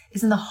kids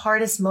is in the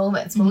hardest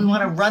moments when we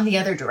want to run the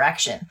other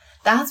direction.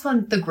 That's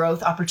when the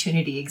growth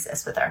opportunity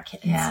exists with our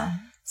kids. Yeah.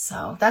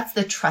 So that's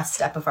the trust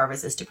step of our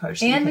resist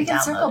approach. And we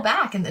can circle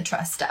back in the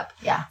trust step.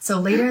 Yeah. So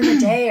later in the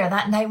day or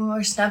that night when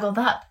we're snuggled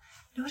up,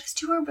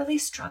 noticed you were really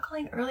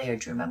struggling earlier.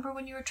 Do you remember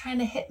when you were trying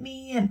to hit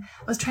me and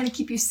I was trying to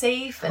keep you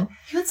safe? And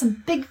you had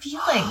some big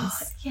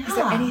feelings. Yeah. Is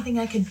there anything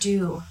I could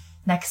do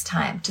next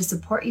time to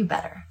support you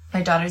better?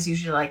 My daughter's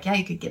usually like, yeah,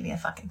 you could give me a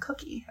fucking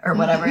cookie or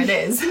whatever it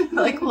is.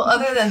 Like, well,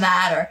 other than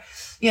that, or,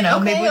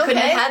 maybe we couldn't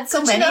have had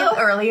so many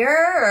earlier,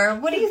 or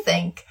what do you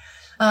think?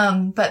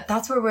 But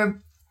that's where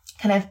we're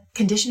kind of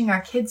conditioning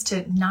our kids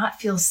to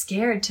not feel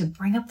scared to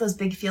bring up those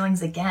big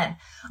feelings again.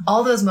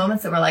 All those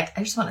moments that we're like,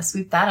 I just want to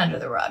sweep that under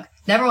the rug.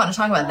 Never want to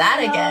talk about that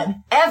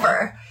again,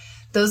 ever.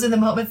 Those are the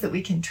moments that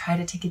we can try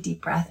to take a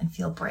deep breath and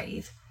feel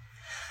brave.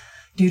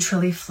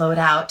 Neutrally float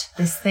out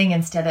this thing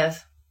instead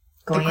of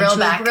going into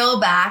the grill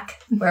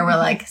back where we're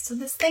like, so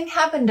this thing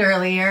happened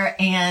earlier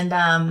and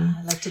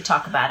I'd like to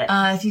talk about it.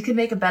 If you could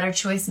make a better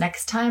choice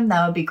next time,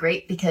 that would be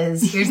great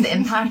because here's the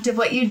impact of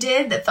what you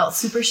did that felt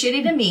super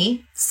shitty to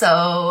me.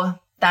 So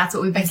that's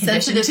what we've been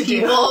conditioned to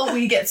people, do.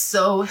 We get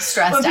so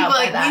stressed when people out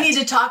by like, that. We need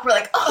to talk. We're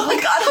like, oh my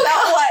God,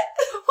 about what?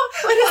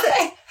 What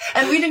is it?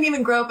 And we didn't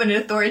even grow up in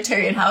an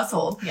authoritarian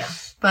household. Yeah.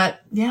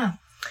 But yeah.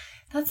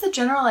 That's the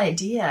general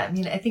idea. I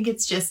mean, I think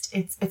it's just,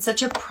 it's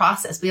such a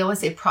process. We always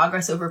say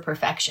progress over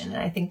perfection. And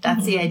I think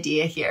that's the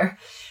idea here.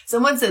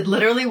 Someone said,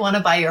 literally want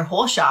to buy your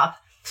whole shop.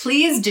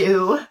 Please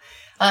do.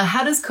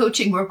 How does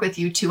coaching work with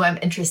you too? I'm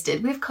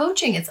interested. We have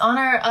coaching. It's on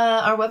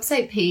our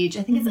website page.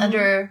 I think it's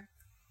under,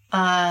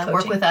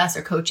 work with us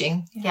or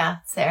coaching. Yeah,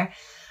 it's there.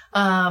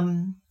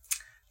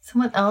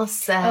 Someone else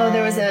said, oh,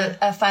 there was a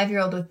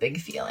 5-year-old with big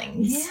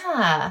feelings.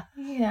 Yeah.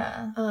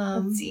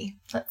 Yeah.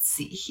 Let's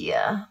see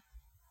here.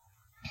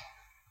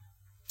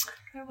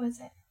 Where was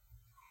it?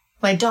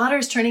 My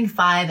daughter's turning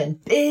 5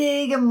 and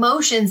big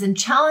emotions and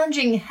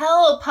challenging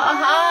help.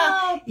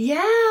 Haha.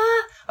 Yeah.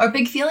 Our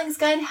big feelings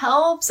guide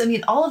helps. I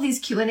mean, all of these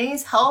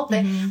Q&As help.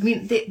 I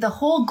mean, the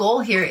whole goal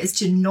here is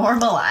to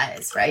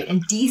normalize, right?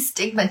 And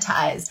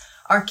destigmatize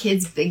our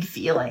kids' big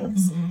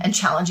feelings and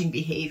challenging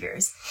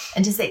behaviors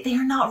and to say they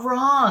are not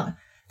wrong.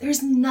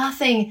 There's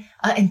nothing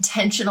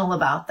intentional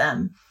about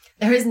them.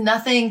 There is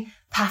nothing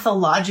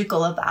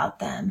pathological about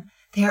them.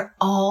 They are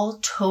all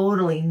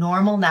totally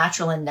normal,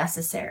 natural, and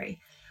necessary.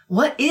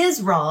 What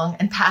is wrong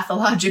and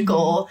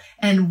pathological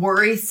and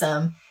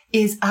worrisome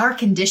is our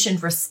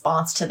conditioned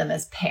response to them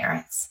as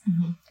parents.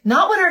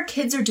 Not what our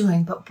kids are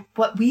doing, but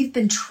what we've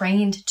been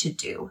trained to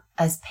do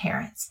as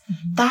parents.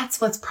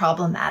 That's what's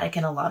problematic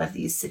in a lot of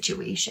these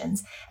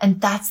situations. And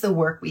that's the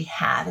work we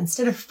have.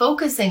 Instead of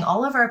focusing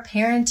all of our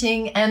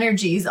parenting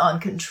energies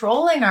on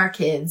controlling our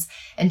kids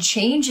and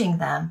changing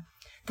them,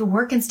 the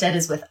work instead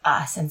is with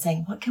us and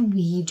saying, what can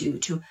we do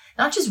to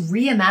not just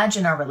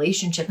reimagine our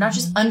relationship, not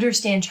just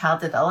understand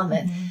child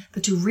development,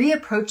 but to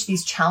reapproach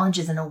these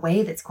challenges in a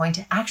way that's going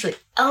to actually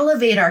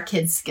elevate our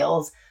kids'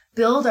 skills,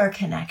 build our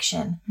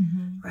connection,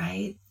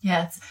 right?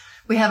 Yes.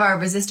 We have our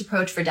resist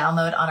approach for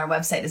download on our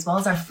website, as well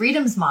as our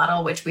freedoms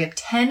model, which we have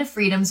 10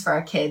 freedoms for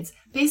our kids.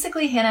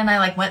 Basically, Hannah and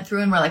I went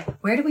through and we're like,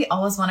 where do we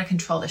always want to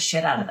control the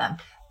shit out of them?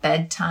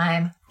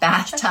 Bedtime,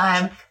 bath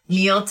time,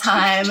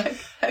 mealtime,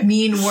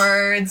 mean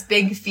words,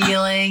 big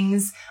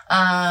feelings,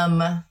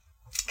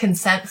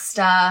 consent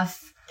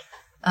stuff,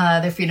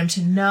 their freedom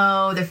to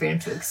know, their freedom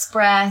to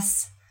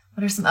express.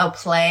 What are some,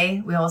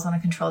 play. We always want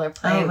to control their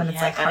play when it's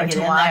hard to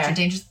watch or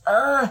dangerous.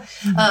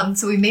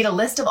 So we made a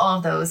list of all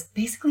of those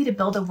basically to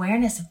build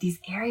awareness of these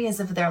areas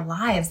of their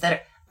lives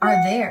that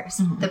are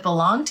theirs, that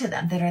belong to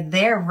them, that are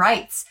their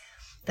rights.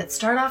 That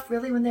start off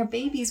really when they're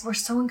babies. We're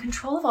so in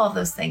control of all of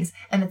those things.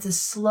 And it's a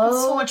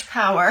slow, so much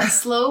power, a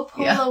slow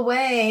pull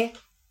away,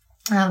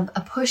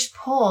 a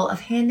push-pull of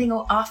handing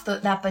off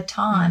that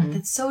baton.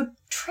 That's so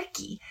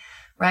tricky,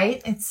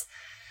 right? It's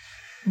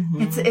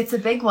a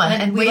big one.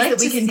 And ways that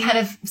we can kind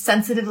of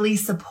sensitively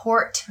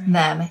support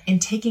them in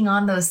taking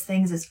on those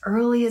things as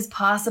early as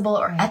possible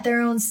or at their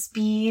own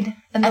speed.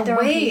 And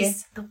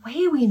the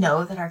way we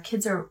know that our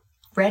kids are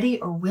ready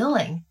or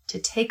willing to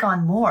take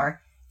on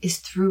more is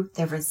through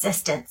their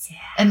resistance. Yeah.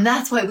 And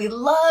that's why we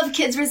love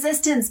kids'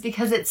 resistance,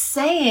 because it's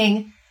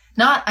saying,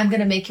 not, I'm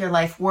going to make your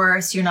life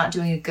worse. You're not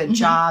doing a good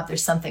job.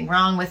 There's something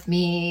wrong with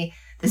me.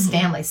 This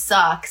family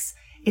sucks.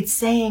 It's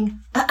saying,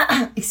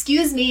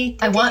 excuse me.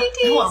 I want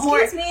more.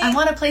 I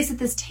want a place at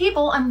this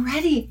table. I'm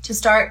ready to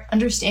start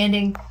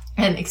understanding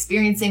and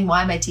experiencing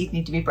why my teeth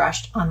need to be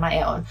brushed on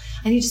my own.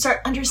 I need to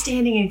start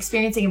understanding and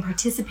experiencing and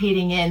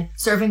participating in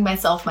serving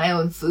myself my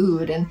own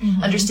food and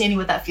understanding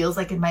what that feels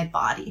like in my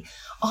body.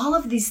 All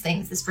of these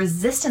things, this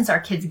resistance our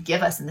kids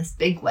give us in this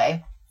big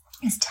way,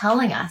 is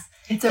telling us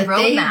it's a that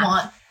roadmap. They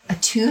want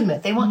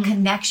attunement. They want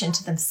connection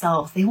to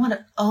themselves. They want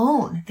to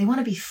own. They want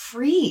to be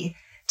free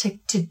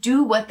to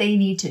do what they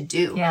need to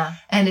do. Yeah.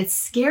 And it's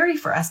scary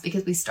for us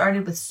because we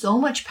started with so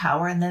much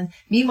power, and then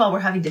meanwhile we're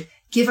having to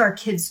give our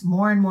kids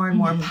more and more and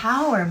more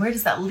power. Where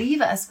does that leave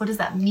us? What does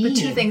that mean? But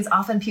two things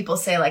often people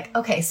say, like,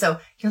 okay, so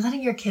you're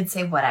letting your kid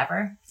say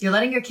whatever. You're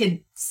letting your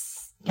kid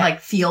like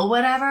feel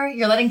whatever.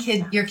 You're letting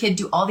your kid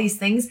do all these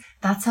things.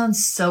 That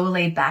sounds so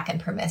laid back and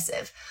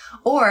permissive.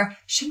 Or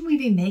shouldn't we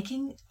be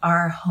making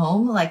our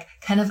home like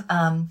kind of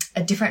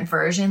a different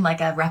version,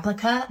 like a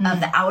replica of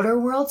the outer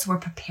world? So we're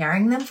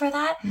preparing them for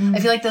that. I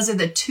feel like those are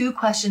the two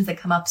questions that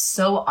come up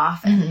so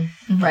often,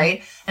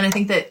 right? And I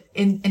think that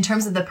in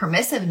terms of the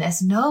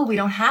permissiveness, no, we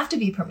don't have to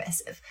be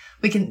permissive.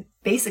 We can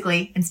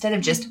basically, instead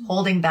of just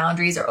holding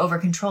boundaries or over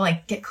controlling,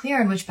 get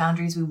clear on which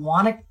boundaries we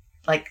want to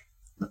like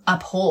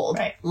uphold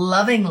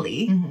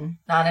lovingly,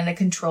 not in a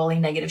controlling,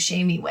 negative,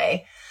 shamey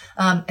way.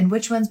 And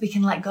which ones we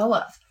can let go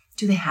of.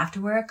 Do they have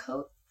to wear a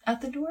coat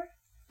out the door,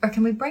 or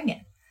can we bring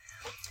it?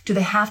 Do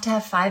they have to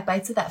have 5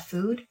 bites of that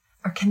food,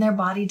 or can their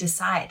body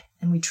decide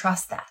and we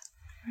trust that?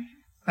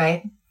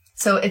 Right?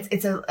 So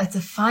it's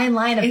a fine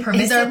line of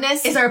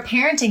permissiveness. Is our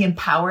parenting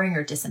empowering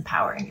or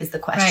disempowering is the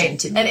question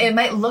to me. And it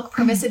might look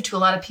permissive to a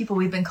lot of people.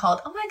 We've been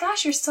called, oh my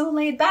gosh, you're so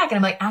laid back. And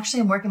I'm like, actually,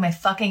 I'm working my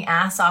fucking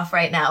ass off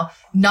right now,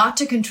 not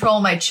to control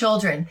my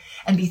children,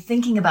 and be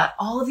thinking about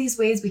all of these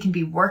ways we can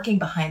be working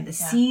behind the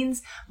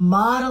scenes,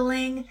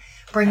 modeling,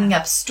 bringing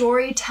up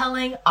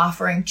storytelling,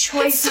 offering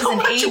choices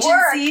and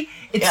agency.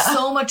 It's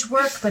so much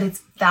work, but it's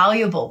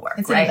valuable work.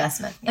 It's an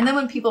investment. And then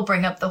when people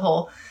bring up the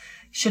whole,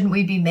 shouldn't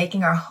we be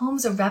making our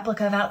homes a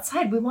replica of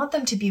outside? We want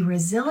them to be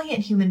resilient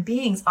human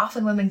beings.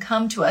 Often women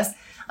come to us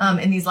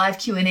in these live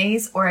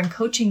Q&As or in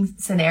coaching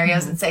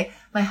scenarios and say,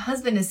 my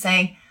husband is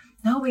saying,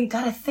 no, we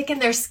got to thicken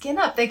their skin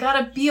up. They got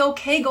to be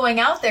okay going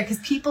out there because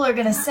people are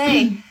going to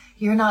say,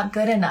 you're not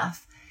good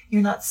enough.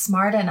 You're not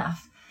smart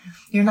enough.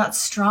 You're not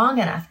strong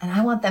enough. And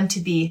I want them to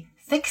be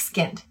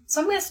thick-skinned.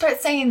 So I'm going to start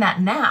saying that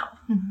now,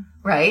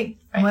 right?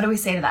 And what do we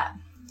say to that?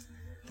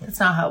 That's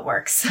not how it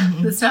works.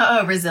 That's not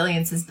how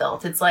resilience is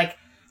built. It's like,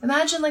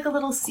 imagine like a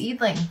little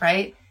seedling,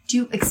 right? Do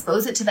you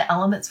expose it to the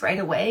elements right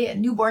away? A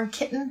newborn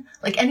kitten,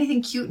 like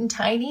anything cute and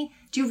tiny?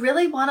 Do you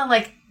really want to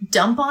like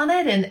dump on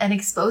it and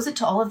expose it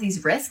to all of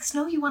these risks?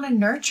 No, you want to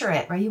nurture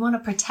it, right? You want to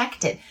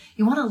protect it.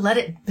 You want to let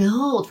it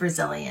build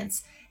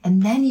resilience.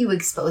 And then you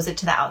expose it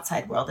to the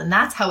outside world. And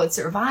that's how it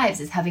survives,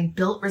 is having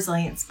built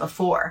resilience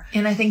before.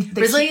 And I think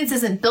resilience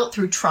isn't built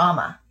through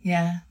trauma.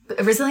 Yeah.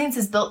 Resilience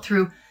is built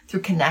through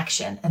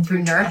connection and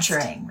through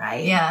nurturing,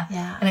 right? Yeah.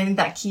 And I think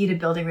that key to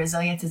building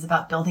resilience is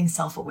about building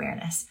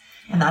self-awareness.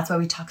 And that's why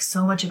we talk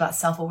so much about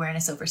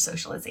self-awareness over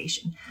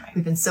socialization.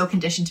 We've been so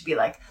conditioned to be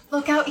like,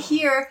 look out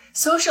here,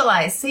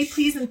 socialize, say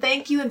please and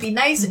thank you and be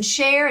nice and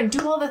share and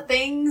do all the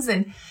things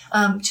and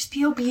just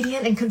be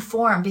obedient and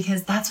conform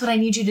because that's what I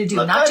need you to do.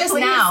 Look Not out, just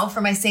please. Now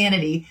for my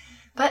sanity,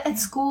 but at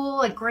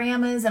school, at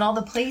grandma's and all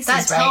the places,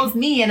 that tells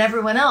me and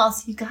everyone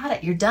else, you got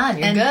it, you're done,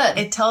 you're good.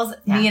 It tells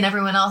me and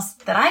everyone else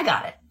that I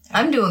got it.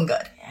 I'm doing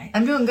good.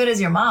 I'm doing good as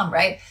your mom,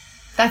 right?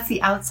 That's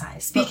the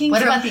outside.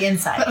 What about the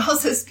inside? But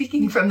also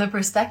speaking from the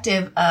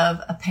perspective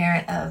of a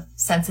parent of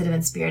sensitive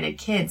and spirited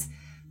kids,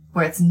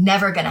 where it's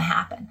never going to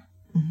happen.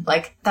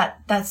 Like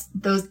that's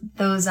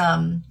those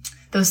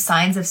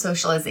signs of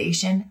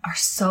socialization are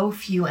so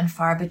few and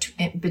far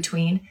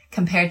between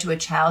compared to a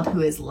child who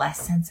is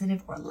less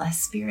sensitive or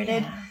less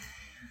spirited.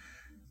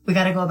 We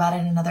got to go about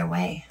it another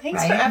way.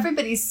 Thanks for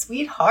everybody's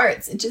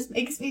sweethearts. It just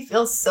makes me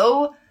feel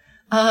so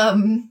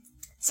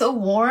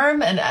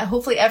warm, and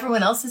hopefully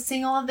everyone else is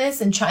seeing all of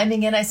this and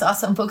chiming in. I saw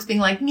some folks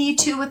being like, me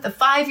too, with the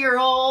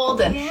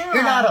 5-year-old, and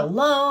you're not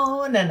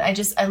alone. And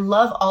I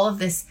love all of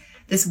this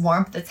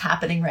warmth that's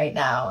happening right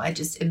now.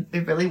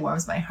 It really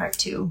warms my heart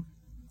too.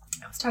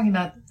 I was talking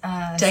about,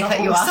 did I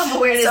cut you off?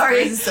 Self-awareness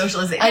versus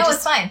socialization. No,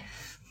 it's fine.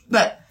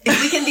 But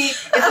if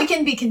we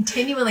can be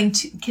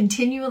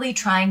continually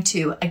trying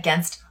to,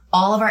 against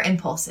all of our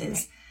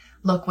impulses,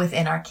 look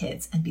within our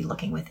kids and be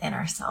looking within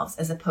ourselves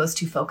as opposed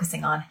to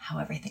focusing on how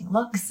everything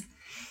looks,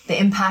 the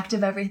impact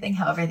of everything,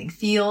 how everything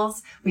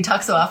feels. We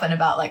talk so often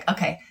about like,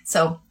 okay,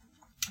 so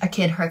a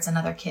kid hurts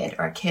another kid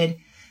or a kid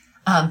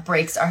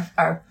breaks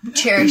our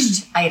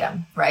cherished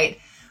item, right?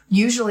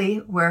 Usually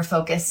we're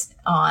focused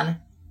on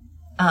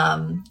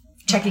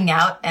checking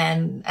out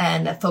and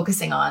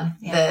focusing on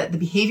the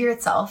behavior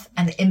itself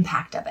and the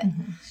impact of it.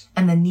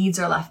 And the needs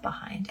are left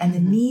behind. And the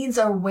needs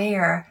are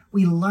where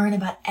we learn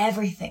about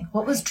everything.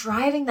 What was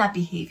driving that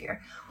behavior?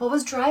 What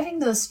was driving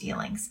those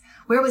feelings?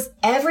 Where was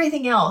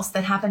everything else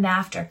that happened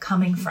after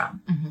coming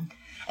from?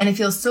 And it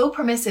feels so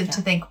permissive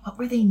to think, what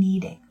were they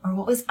needing? Or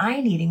what was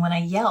I needing when I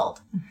yelled?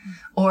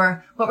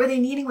 Or what were they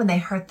needing when they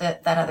hurt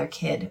that other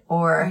kid?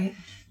 Or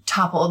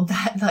toppled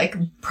that like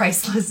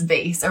priceless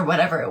vase or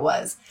whatever it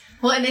was.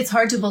 Well, and it's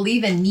hard to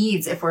believe in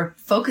needs if we're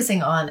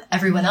focusing on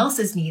everyone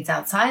else's needs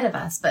outside of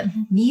us, but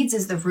needs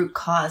is the root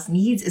cause.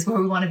 Needs is where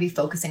we want to be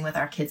focusing with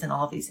our kids in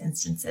all of these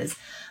instances.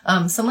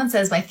 Someone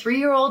says, my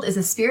 3-year-old is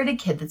a spirited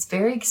kid that's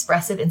very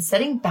expressive in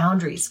setting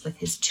boundaries with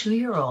his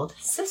 2-year-old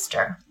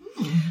sister.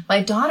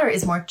 My daughter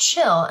is more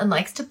chill and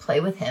likes to play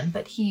with him,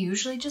 but he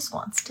usually just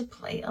wants to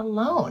play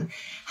alone.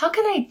 How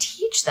can I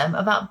teach them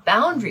about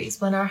boundaries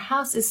when our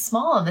house is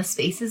small and the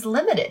space is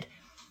limited?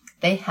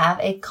 They have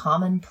a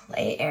common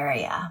play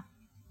area.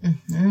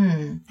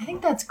 I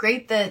think that's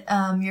great that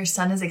your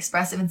son is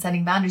expressive in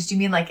setting boundaries. Do you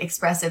mean like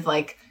expressive,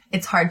 like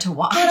it's hard to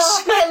watch. Get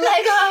off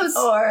my Legos!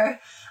 Or,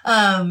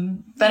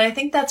 but I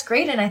think that's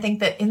great. And I think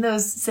that in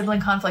those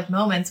sibling conflict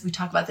moments, we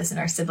talk about this in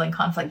our sibling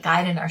conflict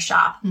guide in our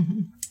shop.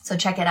 Mm-hmm. So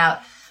check it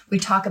out. We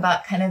talk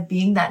about kind of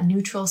being that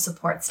neutral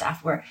support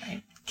staff where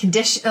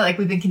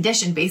we've been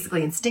conditioned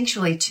basically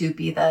instinctually to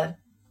be the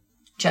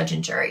judge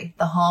and jury,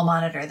 the hall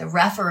monitor, the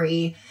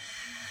referee.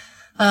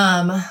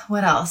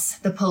 What else?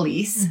 The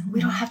police. Mm-hmm.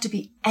 We don't have to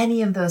be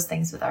any of those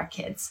things with our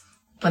kids.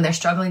 When they're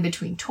struggling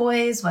between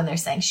toys, when they're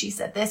saying she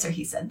said this or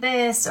he said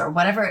this or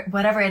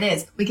whatever it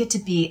is, we get to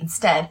be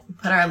instead, we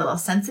put our little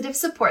sensitive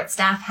support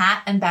staff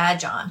hat and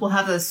badge on. We'll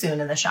have those soon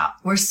in the shop.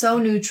 We're so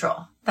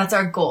neutral. That's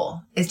our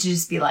goal, is to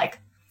just be like,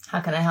 how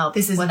can I help?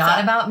 This is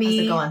not about me.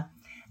 How's it going?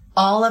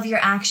 All of your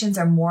actions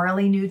are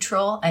morally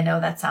neutral. I know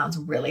that sounds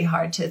really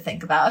hard to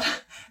think about.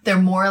 They're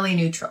morally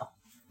neutral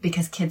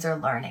because kids are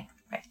learning.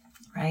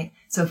 Right?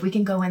 So if we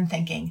can go in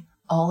thinking,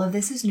 all of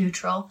this is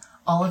neutral,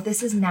 all of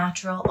this is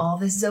natural, all of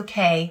this is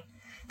okay,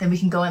 then we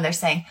can go in there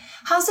saying,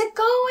 how's it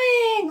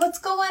going? What's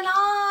going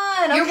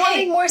on? You're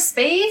wanting more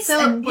space,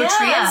 and we're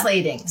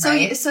translating.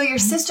 Right? So your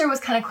sister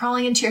was kind of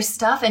crawling into your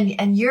stuff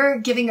and you're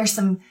giving her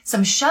some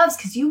shoves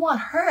because you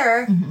want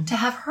her to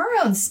have her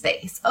own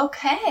space.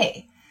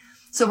 Okay.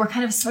 So we're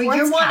kind of sports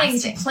You're wanting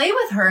casting. to play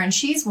with her and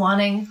she's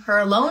wanting her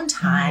alone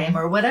time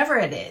or whatever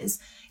it is.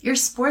 You're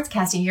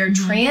sportscasting, you're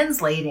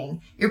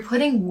translating, you're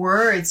putting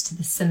words to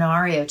the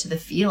scenario, to the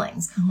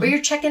feelings, or you're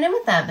checking in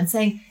with them and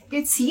saying,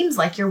 it seems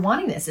like you're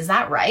wanting this. Is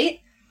that right?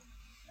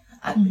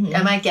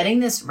 Am I getting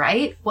this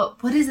right?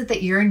 What is it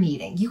that you're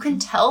needing? You can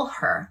tell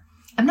her.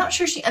 I'm not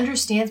sure she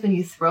understands when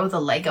you throw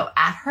the Lego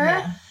at her.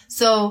 Yeah.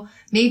 So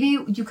maybe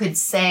you could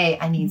say,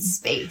 I need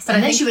space.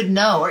 But then she would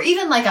know, or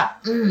even like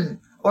a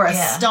or a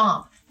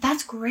stomp.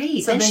 That's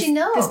great. So then she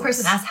knows. This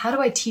person asked, how do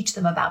I teach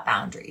them about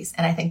boundaries?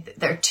 And I think that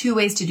there are two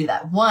ways to do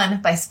that.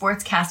 One, by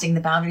sportscasting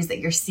the boundaries that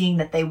you're seeing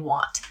that they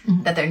want,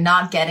 that they're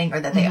not getting or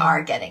that they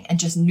are getting, and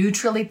just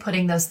neutrally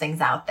putting those things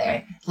out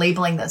there,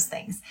 labeling those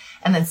things.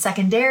 And then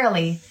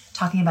secondarily,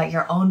 talking about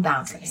your own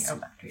boundaries.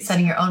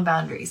 Setting your own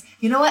boundaries.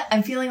 You know what?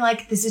 I'm feeling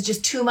like this is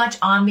just too much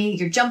on me.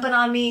 You're jumping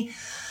on me.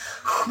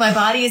 My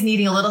body is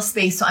needing a little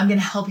space, so I'm going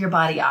to help your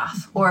body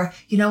off. Or,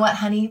 you know what,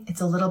 honey?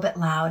 It's a little bit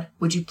loud.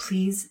 Would you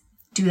please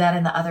do that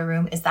in the other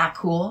room? Is that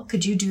cool?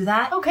 Could you do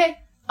that? Okay.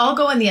 I'll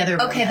go in the other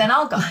room. Okay, then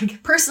I'll go.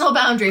 Personal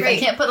boundary. Great.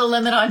 I can't put a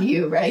limit on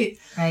you, right?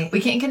 Right.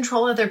 We can't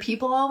control other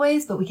people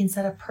always, but we can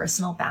set a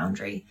personal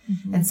boundary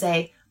and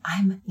say,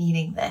 I'm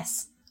needing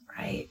this,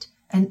 right?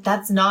 And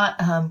that's not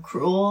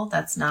cruel.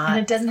 That's not. And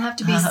it doesn't have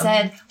to be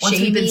said once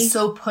we've been shamey.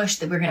 so pushed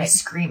that we're going to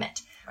scream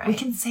it. Right. We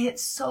can say it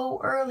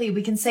so early.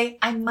 We can say,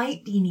 I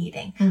might be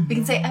needing. We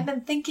can say, I've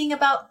been thinking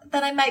about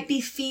that I might be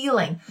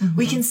feeling.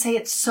 We can say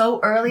it so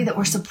early that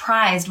we're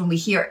surprised when we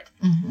hear it.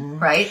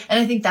 Right?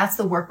 And I think that's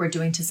the work we're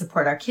doing to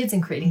support our kids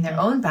in creating their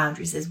own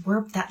boundaries, is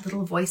we're that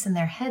little voice in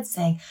their head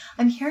saying,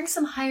 I'm hearing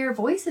some higher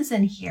voices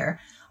in here.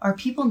 Are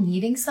people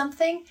needing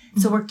something?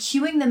 So we're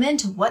cueing them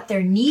into what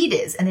their need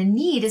is. And a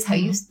need is how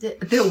you,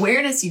 the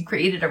awareness you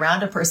created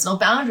around a personal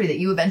boundary that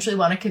you eventually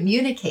want to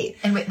communicate.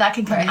 And that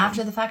can come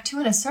after the fact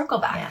too, in a circle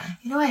back. Yeah.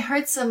 You know, I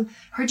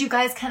heard you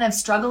guys kind of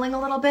struggling a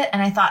little bit.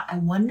 And I thought, I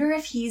wonder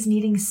if he's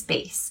needing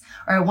space,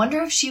 or I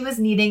wonder if she was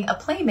needing a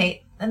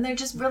playmate. And there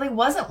just really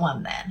wasn't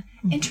one then.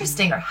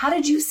 Interesting. Or how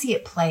did you see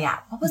it play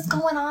out? What was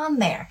going on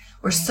there?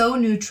 We're so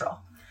neutral.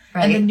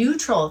 Right. And the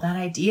neutral, that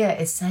idea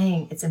is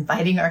saying it's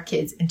inviting our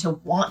kids into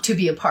want to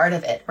be a part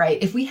of it, right?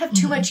 If we have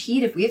too much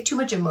heat, if we have too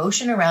much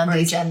emotion around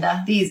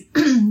these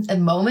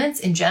moments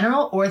in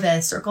general, or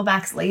the circle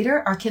backs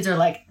later, our kids are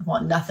like,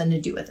 want nothing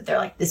to do with it. They're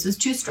like, this was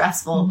too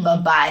stressful.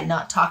 Bye-bye.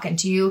 Not talking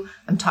to you.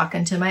 I'm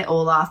talking to my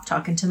Olaf,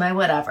 talking to my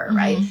whatever,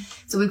 right?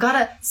 So we've got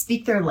to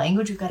speak their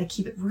language. We've got to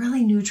keep it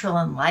really neutral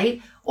and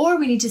light. Or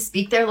we need to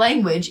speak their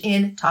language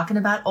in talking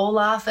about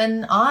Olaf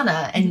and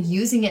Anna and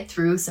using it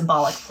through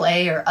symbolic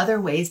play or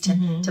other ways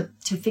to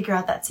figure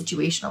out that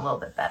situation a little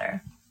bit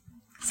better.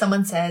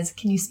 Someone says,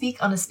 can you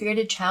speak on a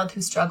spirited child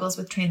who struggles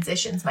with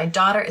transitions? My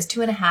daughter is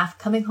 2.5,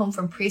 coming home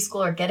from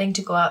preschool or getting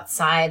to go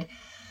outside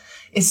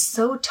is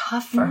so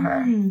tough for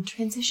her.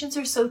 Transitions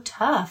are so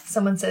tough.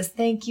 Someone says,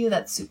 thank you.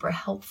 That's super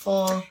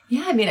helpful.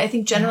 Yeah. I mean, I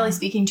think generally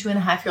speaking,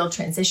 2.5-year-old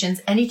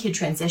transitions, any kid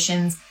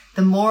transitions,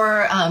 the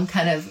more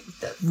kind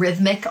of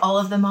rhythmic all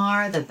of them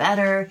are, the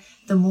better.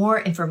 The more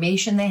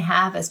information they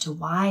have as to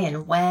why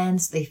and when,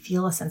 so they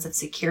feel a sense of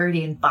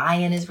security, and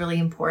buy-in is really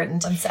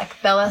important. One sec.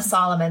 Bella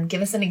Solomon,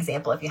 give us an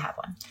example if you have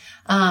one.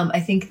 I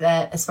think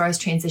that as far as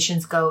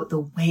transitions go, the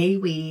way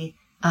we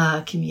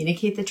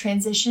communicate the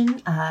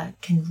transition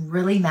can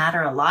really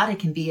matter a lot. It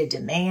can be a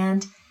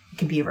demand, it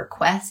can be a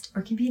request,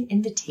 or it can be an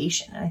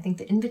invitation. And I think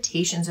the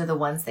invitations are the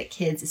ones that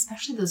kids,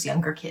 especially those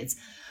younger kids,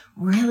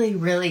 really,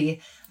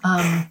 really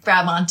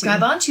grab onto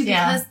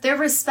because they're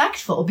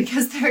respectful,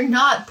 because they're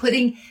not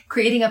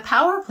creating a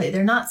power play.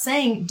 They're not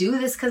saying, do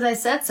this because I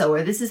said so,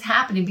 or this is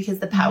happening because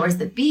the powers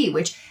that be,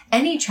 which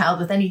any child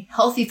with any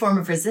healthy form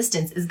of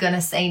resistance is going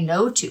to say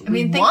no to. I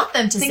mean, we want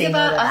them to say no to think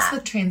about us that.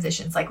 with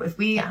transitions. Like if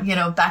we,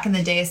 back in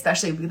the day,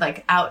 especially we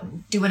like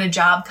out doing a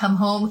job, come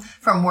home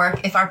from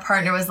work. If our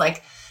partner was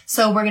like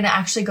so we're going to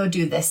actually go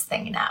do this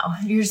thing now.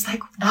 You're just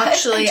like, what?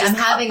 Actually, I'm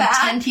having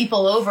 10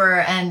 people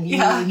over and you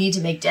need to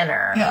make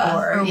dinner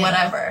or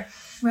whatever.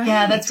 Right.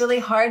 Yeah, that's really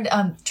hard.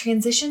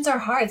 Transitions are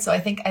hard. So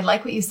I think I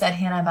like what you said,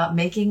 Hannah, about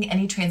making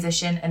any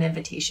transition an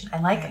invitation. I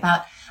like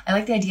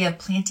the idea of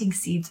planting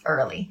seeds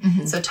early.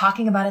 So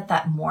talking about it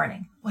that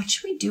morning. What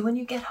should we do when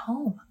you get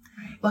home?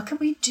 What could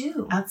we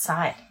do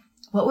outside?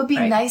 What would be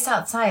nice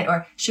outside?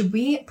 Or should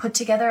we put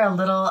together a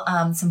little,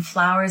 some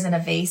flowers in a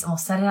vase and we'll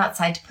set it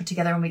outside to put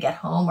together when we get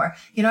home? Or,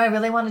 I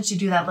really wanted to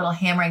do that little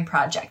hammering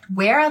project.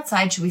 Where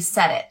outside should we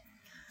set it?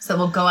 So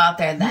we'll go out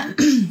there then.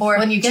 Or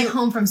when you get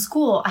home from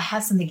school, I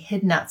have something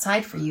hidden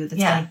outside for you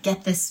that's going to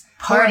get this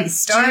party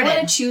started. Do you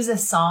want to choose a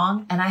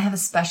song? And I have a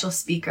special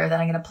speaker that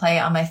I'm going to play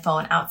on my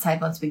phone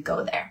outside once we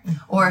go there.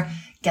 Or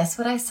guess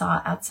what I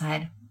saw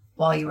outside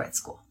while you were at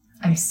school?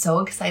 I'm so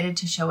excited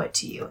to show it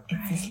to you.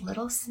 It's this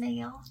little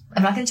snail.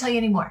 I'm not going to tell you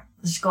anymore.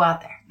 Let's just go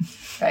out there.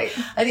 Right?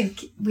 I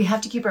think we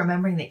have to keep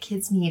remembering that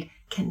kids need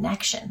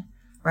connection.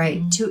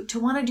 Right. To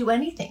want to do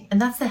anything. And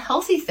that's the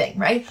healthy thing,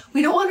 right?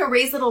 We don't want to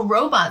raise little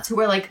robots who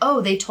are like, oh,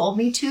 they told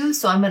me to,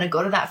 so I'm going to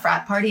go to that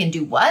frat party and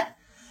do what?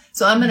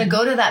 So I'm going to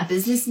go to that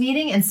business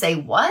meeting and say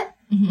what?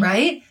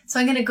 Right?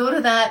 So I'm going to go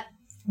to that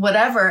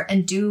whatever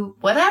and do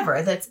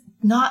whatever. That's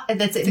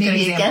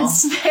maybe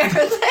against their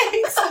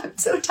things. I'm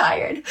so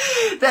tired.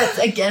 That's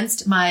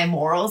against my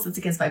morals. It's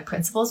against my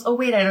principles. Oh,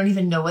 wait, I don't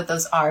even know what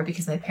those are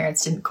because my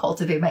parents didn't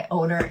cultivate my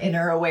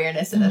inner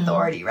awareness and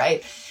authority,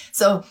 right?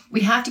 So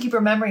we have to keep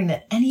remembering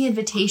that any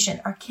invitation,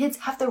 our kids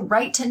have the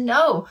right to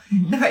know,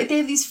 right? They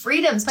have these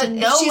freedoms to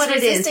know what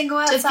it is,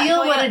 to feel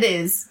what it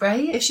is,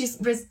 right? If she's,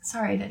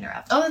 sorry to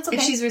interrupt. Oh, that's okay.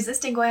 If she's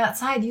resisting going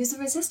outside, use the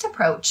resist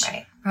approach,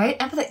 right?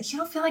 Empathy. You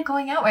don't feel like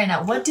going out right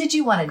now. What did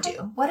you want to do?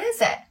 What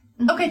is it?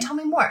 Okay, tell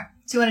me more.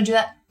 So you want to do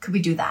that? Could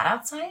we do that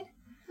outside?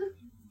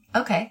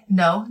 Okay.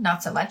 No,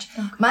 not so much.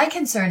 Okay. My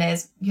concern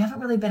is you haven't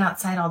really been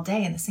outside all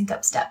day in the sync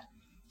up step.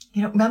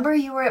 Remember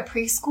you were at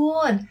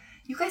preschool and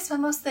you guys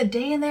spend most of the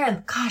day in there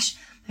and gosh,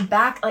 my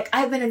back,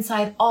 I've been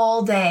inside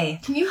all day.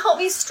 Can you help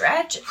me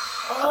stretch?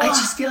 I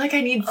just feel like I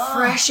need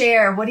fresh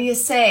air. What do you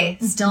say?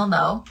 Still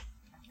no.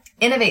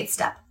 Innovate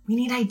step. We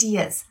need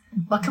ideas.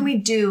 What can we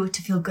do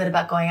to feel good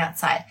about going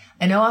outside?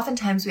 I know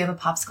oftentimes we have a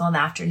popsicle in the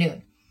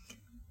afternoon.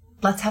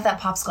 Let's have that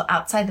popsicle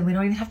outside. Then we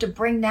don't even have to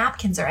bring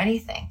napkins or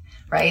anything,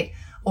 right?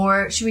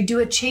 Or should we do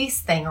a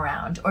chase thing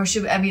around? Or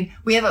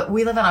we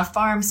live on a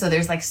farm, so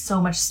there's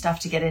so much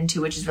stuff to get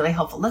into, which is really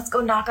helpful. Let's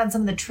go knock on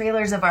some of the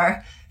trailers of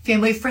our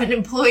family friend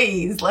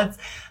employees. Let's,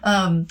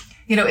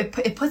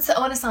 it puts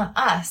the onus on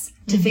us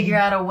to figure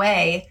out a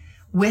way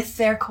with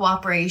their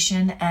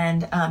cooperation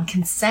and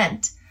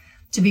consent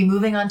to be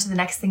moving on to the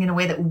next thing in a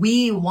way that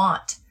we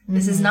want.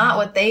 This is not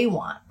what they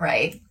want,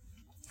 right?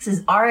 This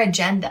is our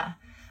agenda.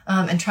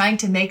 And trying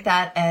to make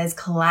that as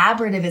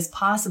collaborative as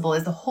possible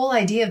is the whole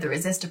idea of the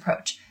resist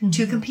approach.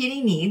 Two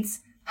competing needs.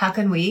 How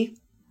can we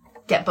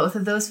get both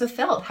of those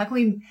fulfilled? How can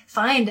we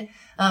find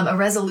a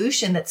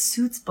resolution that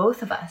suits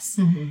both of us?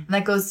 And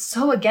that goes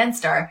so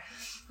against our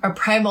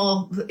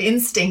primal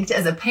instinct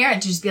as a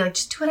parent to just be like,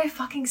 just do what I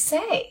fucking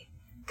say.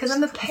 Because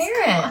I'm the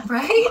parent,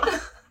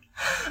 right?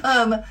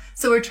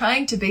 So we're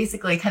trying to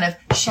basically kind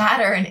of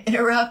shatter and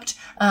interrupt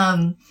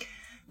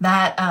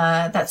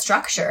that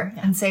structure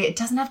and say it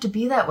doesn't have to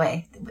be that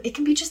way. It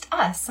can be just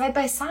us side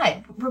by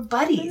side. We're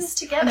buddies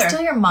together. I'm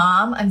still your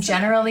mom. I'm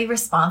generally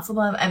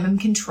responsible. I'm in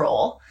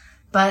control,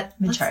 but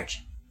I'm in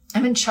charge.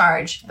 I'm in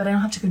charge, but I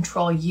don't have to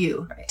control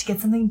you to get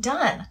something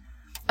done.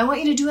 I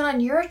want you to do it on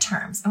your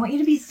terms. I want you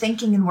to be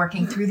thinking and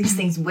working through these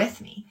things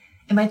with me.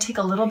 It might take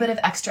a little bit of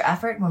extra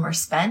effort when we're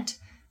spent,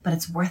 but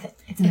it's worth it.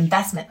 It's an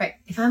investment. Right.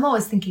 If I'm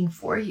always thinking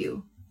for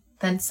you,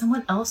 then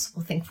someone else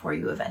will think for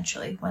you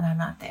eventually when I'm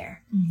not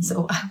there.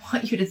 So I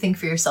want you to think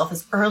for yourself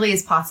as early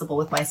as possible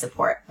with my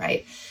support,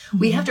 right?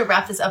 We have to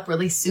wrap this up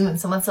really soon.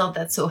 Someone said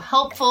that's so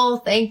helpful.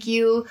 Thank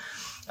you.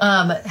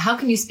 How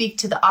can you speak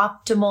to the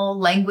optimal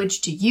language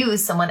to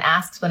use? Someone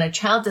asks when a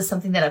child does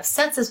something that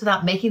upsets us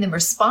without making them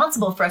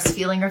responsible for us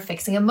feeling or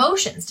fixing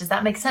emotions. Does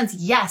that make sense?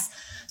 Yes.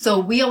 So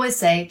we always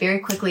say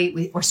very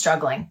quickly, we're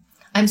struggling.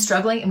 I'm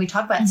struggling, and we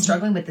talk about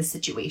struggling with the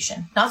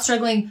situation, not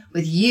struggling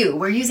with you.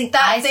 We're using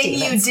that thing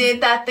you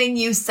did, that thing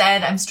you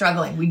said. I'm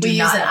struggling. We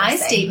use an I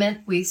statement.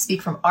 We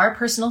speak from our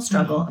personal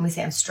struggle, and we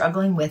say I'm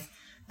struggling with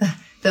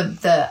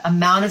the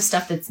amount of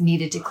stuff that's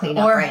needed to clean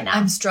up right now.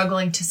 I'm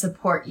struggling to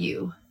support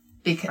you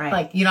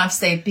because, you don't have to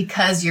say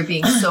because you're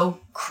being so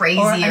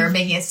crazy or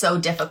making it so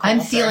difficult.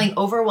 I'm feeling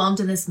overwhelmed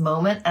in this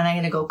moment, and I'm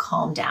going to go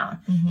calm down.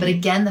 But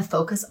again, the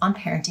focus on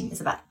parenting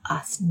is about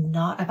us,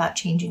 not about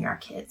changing our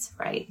kids,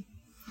 right?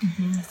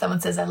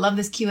 Someone says, I love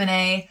this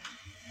Q&A.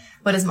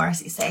 What does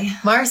Marcy say?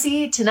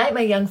 Marcy, tonight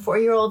my young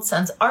 4-year-old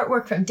son's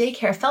artwork from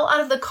daycare fell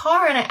out of the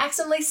car and I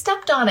accidentally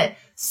stepped on it.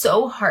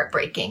 So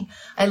heartbreaking.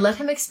 I let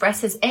him express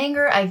his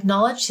anger. I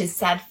acknowledged his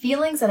sad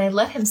feelings and I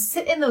let him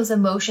sit in those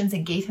emotions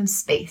and gave him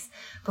space.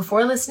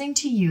 Before listening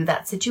to you,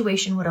 that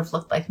situation would have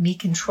looked like me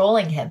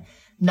controlling him.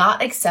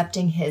 not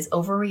accepting his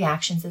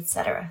overreactions,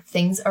 etc.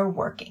 Things are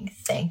working.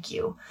 Thank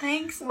you.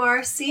 Thanks,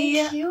 Marcy.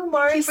 Thank you,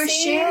 Marcy. Thank you for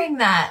sharing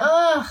that.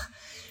 Ugh.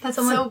 That's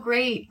so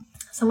great.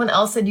 Someone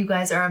else said, you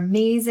guys are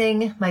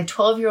amazing. My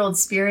 12-year-old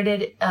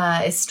Spirited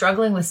is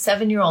struggling with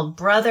 7-year-old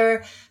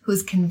brother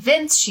who's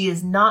convinced she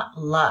is not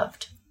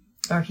loved,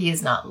 or he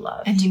is not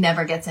loved. And he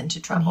never gets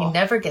into trouble. And he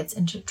never gets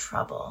into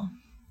trouble.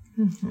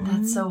 Mm-hmm.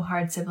 That's so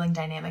hard, sibling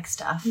dynamic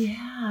stuff.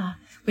 Yeah.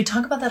 We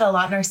talk about that a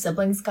lot in our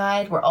siblings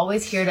guide. We're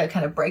always here to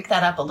kind of break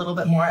that up a little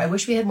bit more. I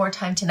wish we had more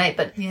time tonight,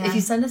 but if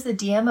you send us a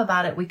DM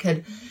about it, we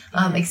could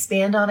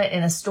expand on it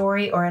in a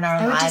story or in our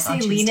live on Tuesday. I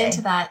would just say lean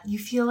into that. You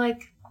feel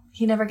like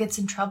he never gets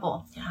in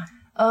trouble. Yeah.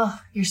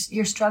 Oh,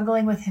 you're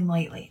struggling with him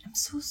lately. I'm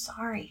so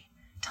sorry.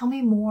 Tell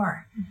me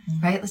more,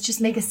 right? Let's just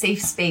make a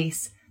safe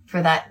space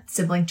for that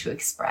sibling to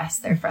express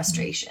their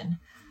frustration,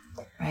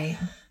 right?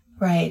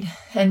 Right.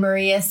 And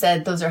Maria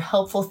said, those are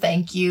helpful.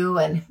 Thank you.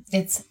 And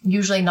it's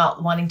usually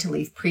not wanting to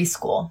leave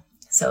preschool.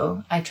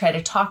 So I try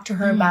to talk to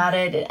her about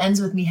it. It ends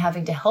with me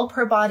having to help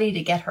her body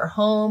to get her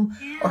home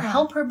or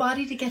help her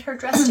body to get her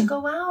dressed to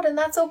go out. And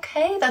that's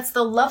okay. That's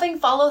the loving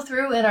follow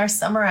through in our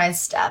summarized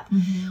step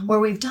where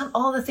we've done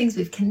all the things.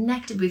 We've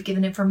connected. We've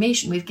given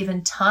information. We've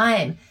given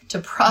time to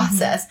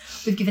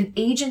process. We've given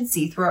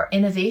agency through our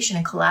innovation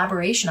and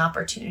collaboration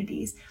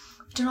opportunities.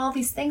 We've done all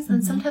these things.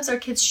 And sometimes our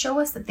kids show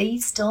us that they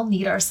still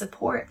need our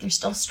support. They're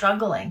still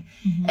struggling.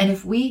 And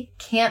if we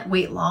can't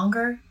wait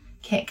longer,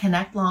 can't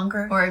connect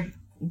longer, or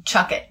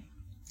chuck it,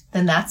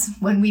 then that's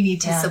when we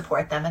need to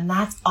support them. And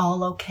that's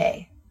all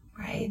okay.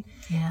 Right.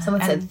 Yeah.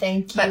 Someone said,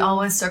 thank you. But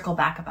always circle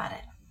back about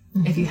it.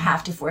 If you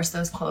have to force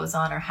those clothes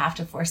on or have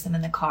to force them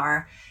in the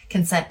car,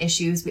 consent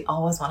issues, we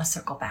always want to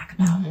circle back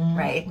about,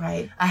 right?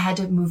 Right. I had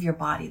to move your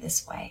body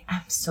this way.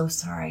 I'm so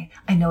sorry.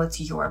 I know it's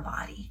your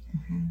body,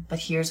 but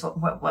here's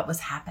what was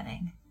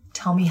happening.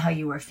 Tell me how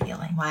you were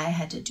feeling. Why I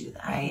had to do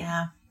that. Right.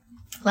 Yeah.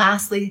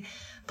 Lastly,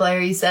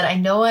 Blair, you said, I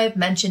know I've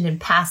mentioned in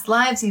past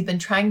lives, you've been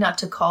trying not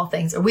to call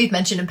things, or we've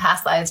mentioned in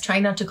past lives,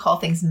 trying not to call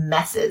things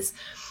messes.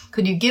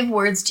 Could you give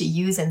words to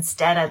use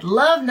instead? I'd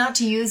love not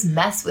to use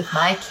mess with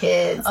my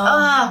kids.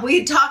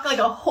 We talk like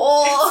a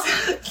whole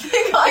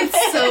thing on It's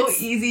this. so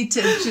easy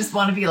to just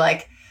want to be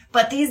like,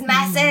 but these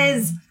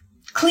messes,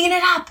 clean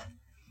it up.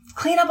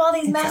 Clean up all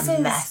these messes.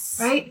 A mess.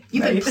 Right?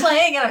 You've been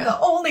playing and I'm the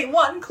only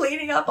one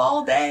cleaning up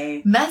all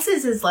day.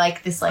 Messes is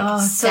like this so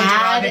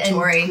sad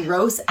derogatory. and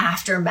gross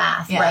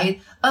aftermath,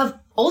 right? Of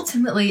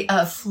ultimately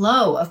a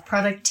flow of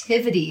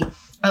productivity,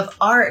 of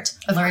art,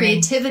 of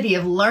creativity,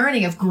 of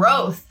learning, of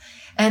growth.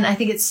 And I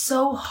think it's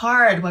so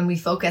hard when we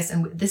focus,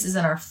 and this is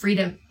in our Free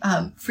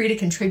to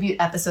Contribute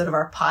episode of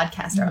our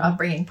podcast, our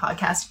upbringing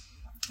podcast,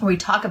 where we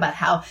talk about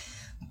how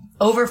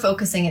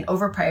over-focusing and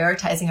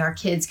over-prioritizing our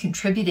kids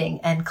contributing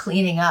and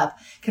cleaning up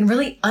can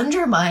really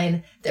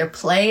undermine their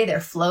play, their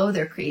flow,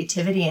 their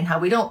creativity, and how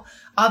we don't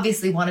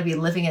obviously want to be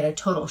living in a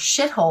total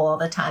shithole all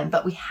the time,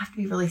 but we have to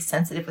be really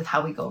sensitive with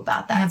how we go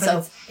about that.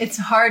 Yeah, so it's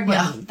hard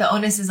when the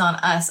onus is on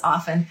us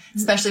often,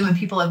 especially when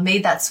people have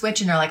made that switch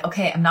and are like,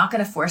 okay, I'm not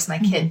going to force my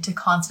kid to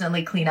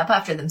constantly clean up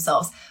after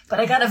themselves, but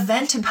I got to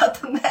vent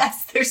about the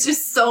mess. There's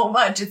just so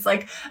much. It's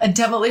like a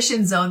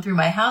demolition zone through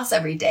my house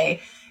every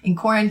day. In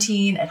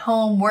quarantine, at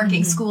home,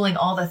 working, schooling,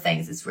 all the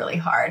things. It's really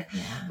hard.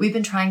 Yeah. We've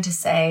been trying to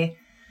say,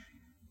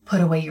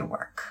 put away your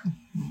work.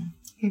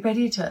 You're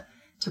ready to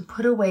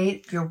put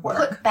away your work.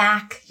 Put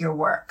back your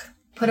work.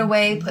 Put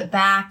away, put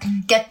back,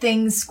 get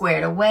things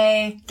squared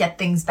away, get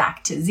things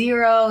back to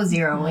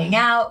zeroing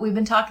out, we've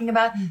been talking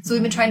about. So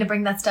we've been trying to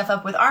bring that stuff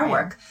up with our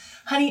work.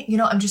 Honey,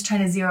 I'm just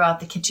trying to zero out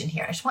the kitchen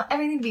here. I just want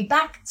everything to be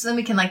back so then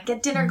we can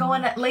get dinner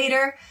going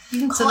later.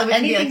 You can call it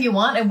anything you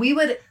want, and we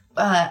would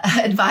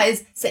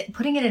advise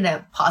putting it in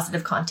a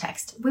positive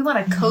context. We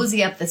want to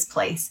cozy up this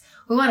place.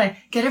 We want to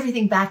get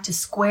everything back to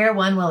square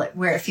one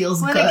where it feels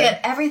good. We want to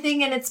get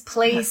everything in its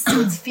place so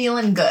it's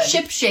feeling good.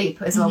 Ship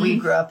shape is what we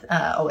grew up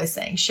always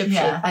saying. Ship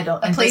shape.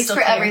 A place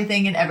for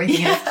everything and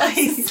everything in its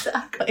place.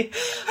 Exactly.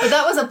 But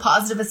that was a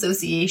positive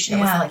association.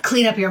 It wasn't like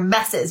clean up your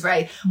messes,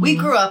 right? We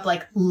grew up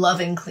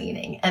loving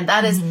cleaning. And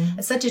that is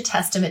such a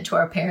testament to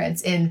our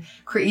parents in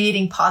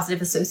creating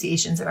positive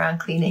associations around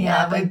cleaning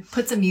up. We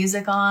put some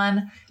music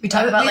on. We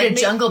talk about a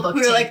Jungle Book.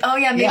 We were like, oh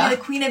yeah, maybe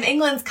the Queen of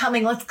England's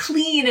coming. Let's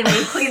clean. And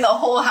we clean the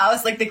whole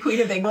house like the Queen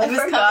of England.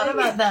 I forgot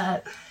about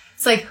that.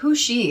 It's like, who's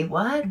she?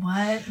 What?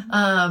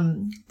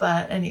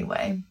 But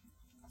anyway.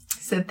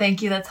 So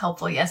thank you. That's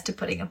helpful. Yes, to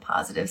putting a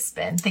positive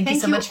spin. Thank you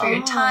so much for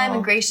your time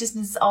and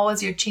graciousness. As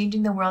always, you're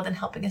changing the world and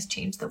helping us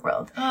change the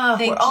world.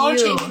 We're all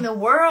changing the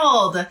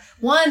world.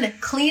 One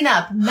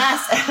cleanup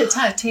mess at a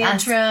time.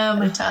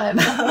 Tantrum at a time.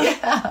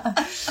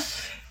 Yeah.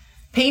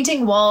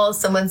 Painting walls,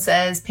 someone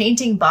says,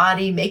 painting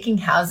body, making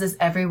houses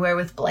everywhere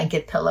with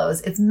blanket pillows.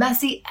 It's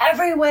messy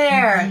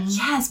everywhere.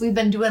 Yes, we've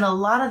been doing a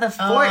lot of the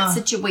fort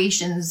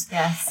situations.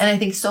 Yes. And I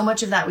think so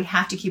much of that we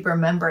have to keep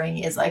remembering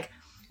is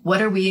what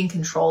are we in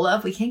control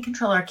of? We can't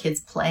control our kids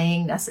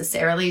playing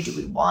necessarily. Do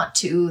we want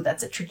to?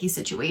 That's a tricky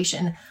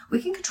situation.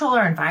 We can control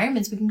our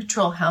environments. We can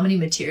control how many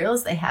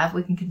materials they have.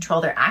 We can control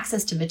their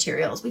access to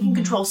materials. We can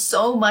control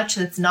so much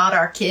that's not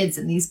our kids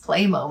in these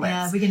play moments.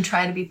 Yeah, we can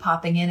try to be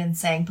popping in and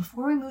saying,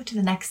 before we move to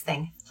the next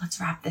thing, let's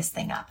wrap this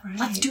thing up. Right.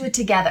 Let's do it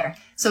together.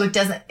 So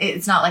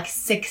it's not like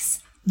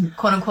 6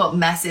 quote unquote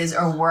messes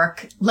or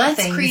work.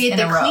 Let's create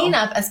the row.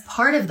 cleanup as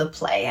part of the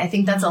play. I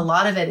think that's a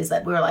lot of it, is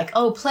that we're like,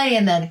 oh, play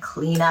and then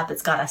clean up.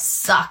 It's gotta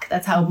suck.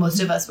 That's how most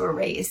of us were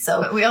raised.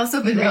 So, but we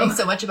also been reading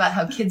so much about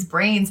how kids'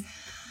 brains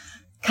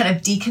kind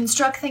of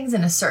deconstruct things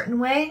in a certain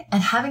way,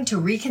 and having to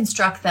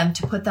reconstruct them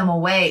to put them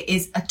away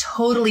is a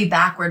totally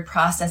backward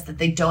process that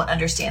they don't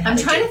understand. I'm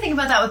trying to think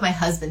about that with my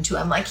husband too.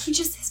 I'm like,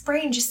 his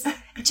brain just can't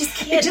it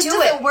just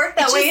doesn't work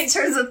that way in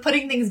terms of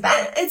putting things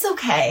back. It's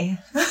okay.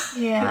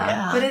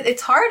 Yeah. But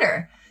it's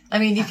harder. I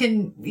mean, you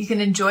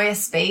can enjoy a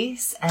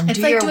space and it's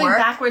do like your doing work.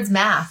 backwards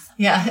math.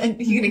 Yeah, and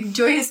you can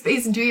enjoy a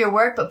space and do your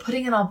work, but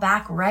putting it all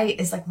back right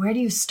is like, where do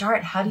you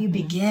start? How do you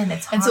begin?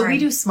 It's hard. And so we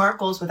do SMART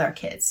goals with our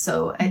kids.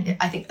 So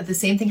I think the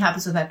same thing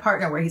happens with my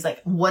partner, where he's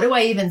like, what do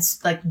I even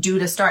do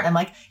to start? And I'm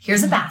like,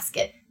 here's a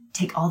basket.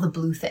 Take all the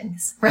blue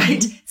things,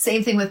 right?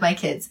 Same thing with my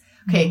kids.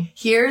 Okay,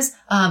 here's,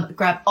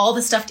 grab all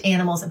the stuffed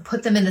animals and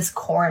put them in this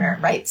corner,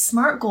 right?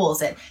 SMART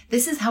goals it.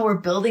 This is how we're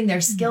building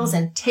their skills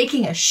and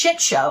taking a shit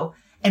show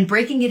and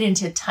breaking it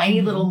into tiny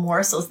little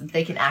morsels that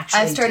they can actually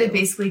I've started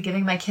basically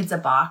giving my kids a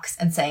box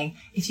and saying,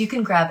 if you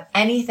can grab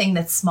anything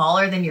that's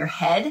smaller than your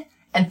head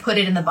and put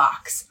it in the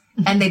box.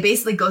 And they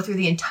basically go through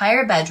the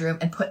entire bedroom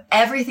and put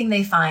everything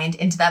they find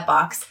into that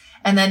box.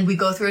 And then we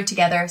go through it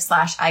together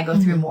 / I go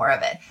through more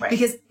of it. Right.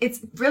 Because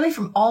it's really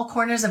from all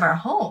corners of our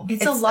home.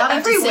 It's a lot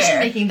of decision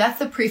making. That's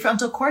the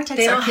prefrontal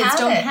cortex our kids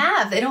don't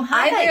have. They don't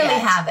have it. I barely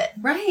have it.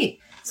 Right.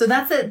 So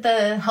that's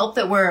the help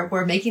that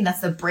we're making.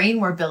 That's the brain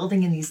we're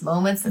building in these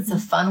moments. That's the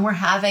fun we're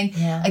having.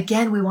 Yeah.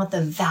 Again, we want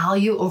the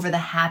value over the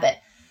habit.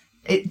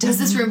 Does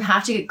this room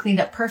have to get cleaned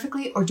up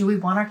perfectly, or do we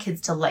want our kids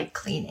to like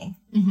cleaning?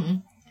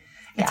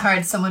 It's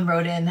hard. Someone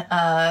wrote in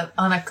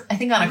on a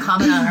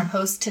comment on our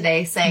post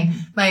today saying,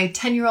 my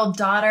 10-year-old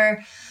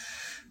daughter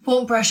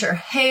won't brush her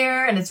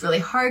hair, and it's really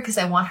hard because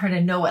I want her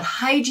to know what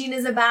hygiene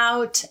is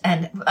about.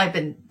 And I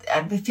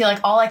feel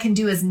like all I can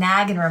do is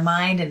nag and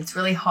remind, and it's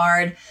really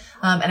hard.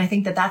 And I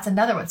think that's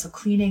another one. So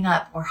cleaning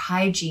up or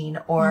hygiene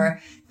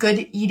or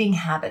good eating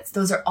habits,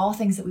 those are all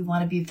things that we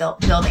want to be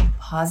building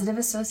positive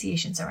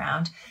associations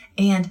around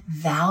and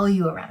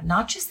value around.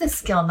 Not just the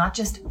skill, not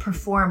just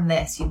perform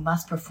this, you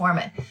must perform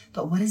it,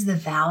 but what is the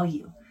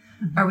value?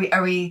 Are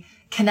we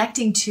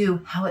connecting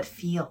to how it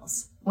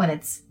feels when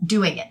it's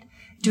doing it?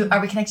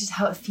 Are we connected to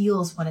how it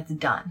feels when it's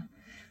done?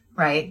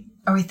 Right?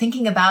 Are we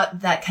thinking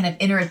about that kind of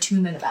inner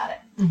attunement about it?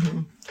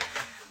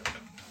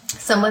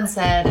 Someone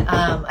said,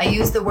 I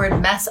use the word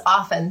mess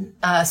often,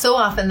 so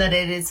often that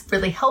it is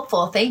really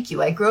helpful. Thank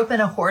you. I grew up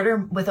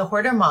with a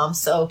hoarder mom.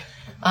 So,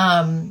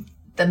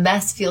 the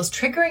mess feels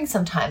triggering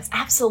sometimes.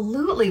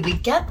 Absolutely. We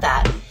get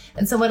that.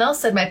 And someone else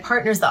said, my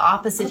partner's the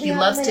opposite. He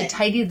loves to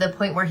tidy to the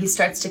point where he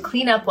starts to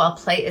clean up while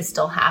play is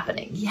still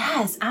happening.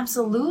 Yes,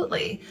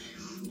 absolutely.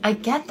 I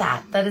get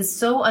that. That is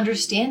so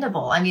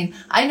understandable. I mean,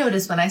 I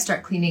notice when I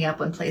start cleaning up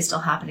when play is still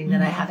happening,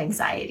 that I have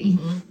anxiety,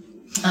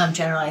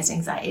 generalized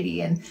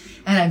anxiety. And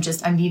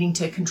I'm needing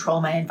to control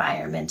my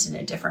environment in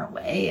a different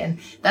way. And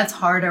that's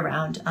hard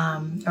around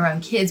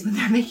kids when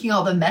they're making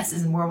all the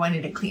messes and we're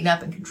wanting to clean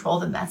up and control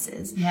the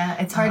messes. Yeah.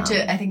 It's hard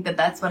I think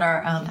that's what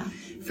our,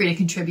 Free to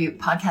Contribute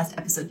podcast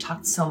episode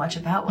talked so much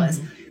about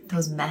was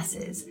those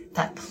messes,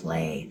 that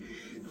play,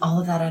 all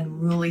of that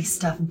unruly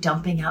stuff,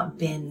 dumping out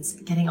bins,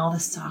 getting all the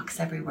socks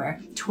everywhere,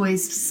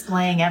 toys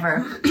splaying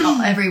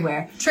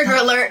everywhere. Trigger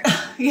alert.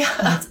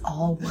 Yeah. It's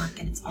all work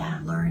and it's all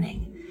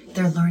learning.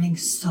 They're learning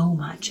so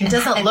much. It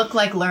doesn't look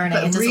like learning.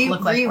 It doesn't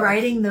look like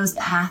rewriting those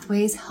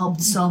pathways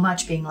helped so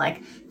much, being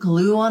like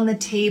glue on the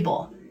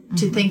table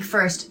to think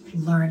first,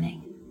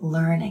 learning,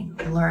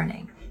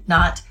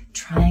 not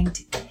trying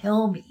to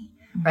kill me,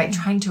 right?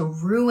 Trying to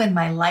ruin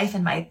my life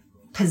and my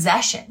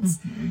possessions,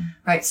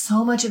 right?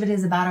 So much of it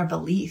is about our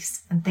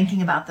beliefs and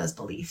thinking about those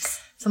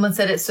beliefs. Someone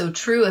said it's so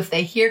true. If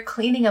they hear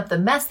cleaning up the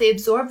mess, they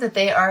absorb that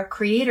they are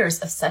creators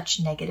of such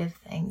negative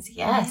things.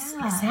 Yes,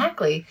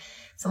 exactly.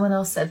 Someone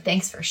else said,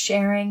 thanks for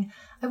sharing.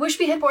 I wish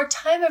we had more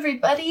time,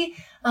 everybody.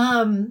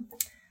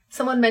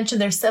 Someone mentioned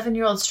their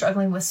 7-year-old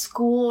struggling with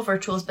school.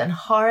 Virtual has been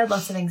hard,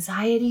 lots of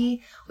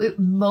anxiety,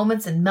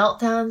 moments and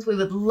meltdowns. We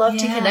would love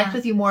to connect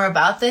with you more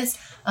about this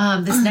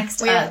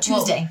next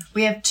Tuesday.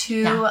 We have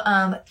two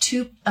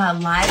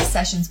live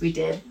sessions we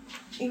did.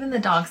 Even the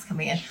dog's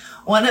coming in.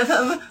 One of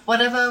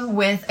them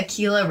with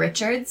Akila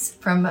Richards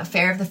from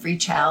Fair of the Free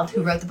Child,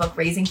 who wrote the book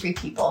Raising Free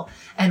People,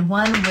 and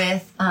one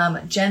with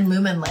Jen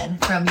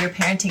Lumenlin from Your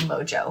Parenting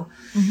Mojo.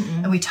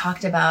 And we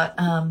talked about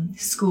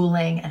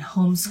schooling and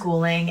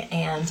homeschooling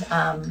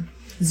and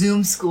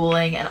Zoom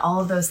schooling and all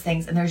of those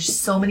things. And there's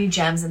just so many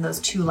gems in those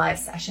 2 live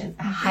sessions.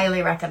 I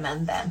highly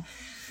recommend them.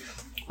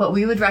 What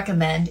we would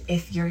recommend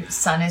if your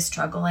son is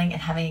struggling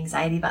and having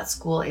anxiety about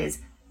school is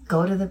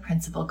go to the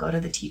principal, go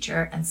to the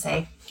teacher and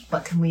say,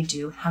 what can we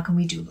do? How can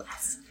we do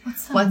less?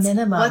 What's the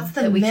minimum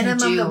that we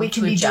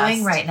can be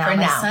doing right now?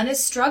 My son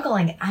is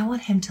struggling. I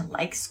want him to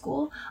like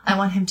school. I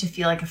want him to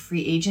feel like a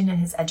free agent in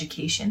his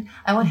education.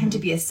 I want him to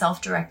be a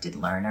self-directed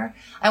learner.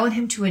 I want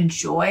him to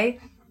enjoy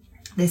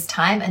this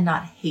time and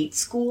not hate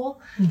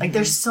school. Like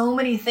there's so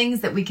many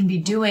things that we can be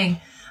doing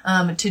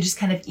to just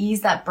kind of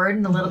ease that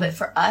burden a little bit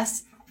for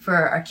us, for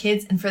our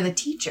kids, and for the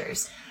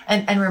teachers.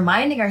 And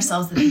reminding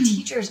ourselves that the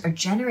teachers are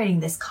generating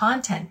this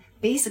content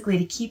basically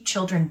to keep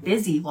children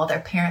busy while their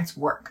parents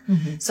work.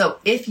 So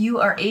if you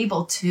are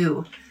able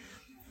to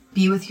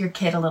be with your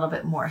kid a little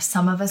bit more,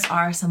 some of us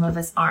are, some of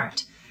us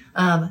aren't,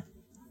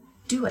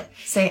 do it.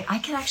 Say, I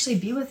can actually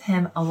be with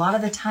him a lot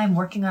of the time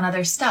working on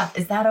other stuff.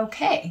 Is that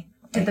okay?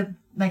 Did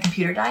my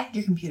computer die?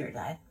 Your computer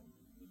died.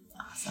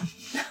 Awesome.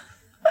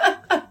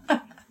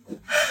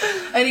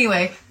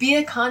 Anyway, be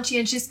a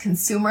conscientious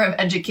consumer of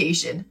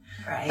education.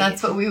 Right.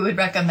 That's what we would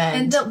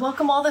recommend. And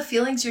welcome all the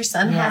feelings your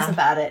son has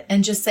about it.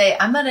 And just say,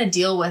 I'm going to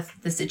deal with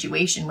the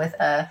situation with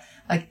a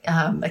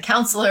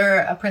counselor,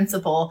 a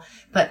principal,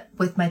 but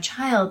with my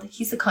child,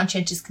 he's a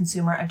conscientious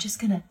consumer. I'm just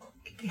going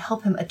to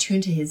help him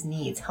attune to his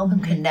needs, help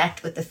him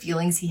connect with the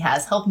feelings he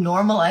has, help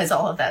normalize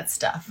all of that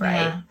stuff,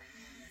 right?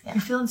 Yeah.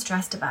 You're feeling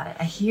stressed about it.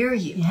 I hear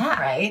you. Yeah.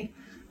 Right?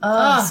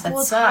 Oh,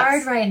 school's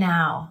hard right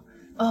now.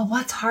 Oh,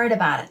 what's hard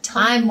about it?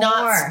 Tell me more.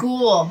 Not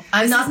school.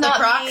 I'm not the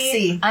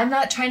proxy. I'm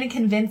not trying to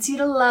convince you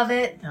to love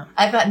it. No.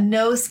 I've got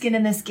no skin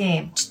in this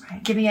game.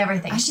 Right. Give me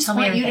everything. I just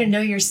want you to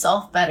know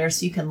yourself better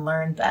so you can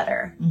learn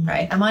better,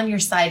 right? I'm on your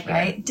side here.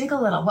 Right? Dig a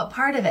little. What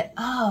part of it?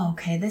 Oh,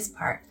 okay, this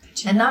part.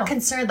 And not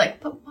concerned like,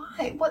 but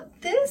why?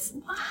 What this?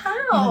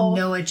 How? You have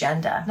no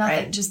agenda. Nothing.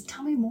 Right? Just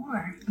tell me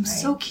more. I'm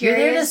so curious.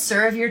 You're there to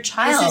serve your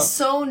child. This is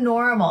so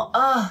normal.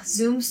 Oh,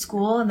 Zoom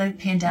school and the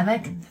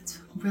pandemic. That's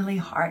really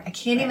hard. I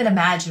can't even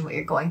imagine what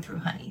you're going through,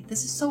 honey.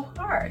 This is so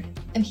hard.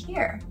 I'm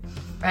here,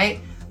 right?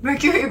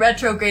 Mercury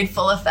retrograde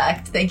full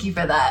effect. Thank you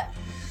for that.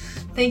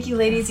 Thank you,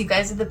 ladies. You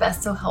guys are the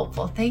best. So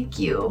helpful. Thank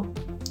you.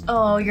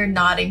 Oh, you're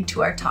nodding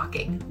to our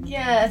talking.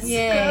 Yes.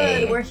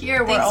 Yay. Good. We're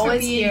here. Thanks We're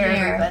always here,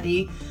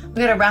 everybody.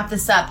 We gotta wrap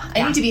this up.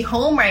 I need to be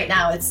home right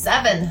now. It's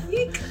 7.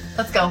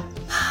 Let's go.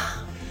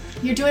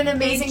 You're doing an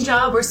amazing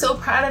job. We're so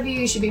proud of you.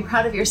 You should be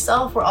proud of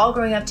yourself. We're all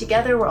growing up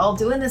together. We're all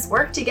doing this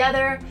work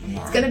together.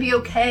 Yeah. It's going to be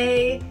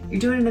okay.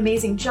 You're doing an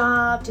amazing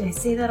job. Did I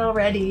say that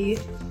already?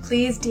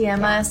 Please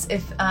DM us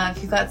if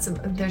you've got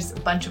there's a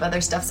bunch of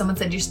other stuff. Someone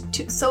said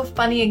you're so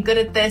funny and good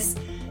at this.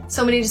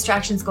 So many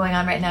distractions going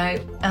on right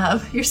now.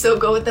 You're so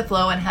go with the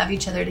flow and have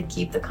each other to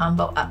keep the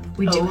combo up.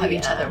 We do have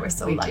each other. We're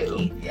so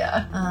lucky. Do.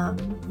 Yeah.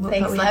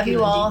 Thanks. We love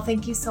you all.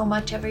 Thank you so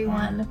much,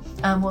 everyone.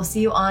 We'll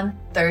see you on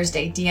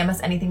Thursday. DM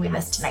us anything we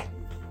missed tonight.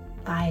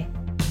 Bye.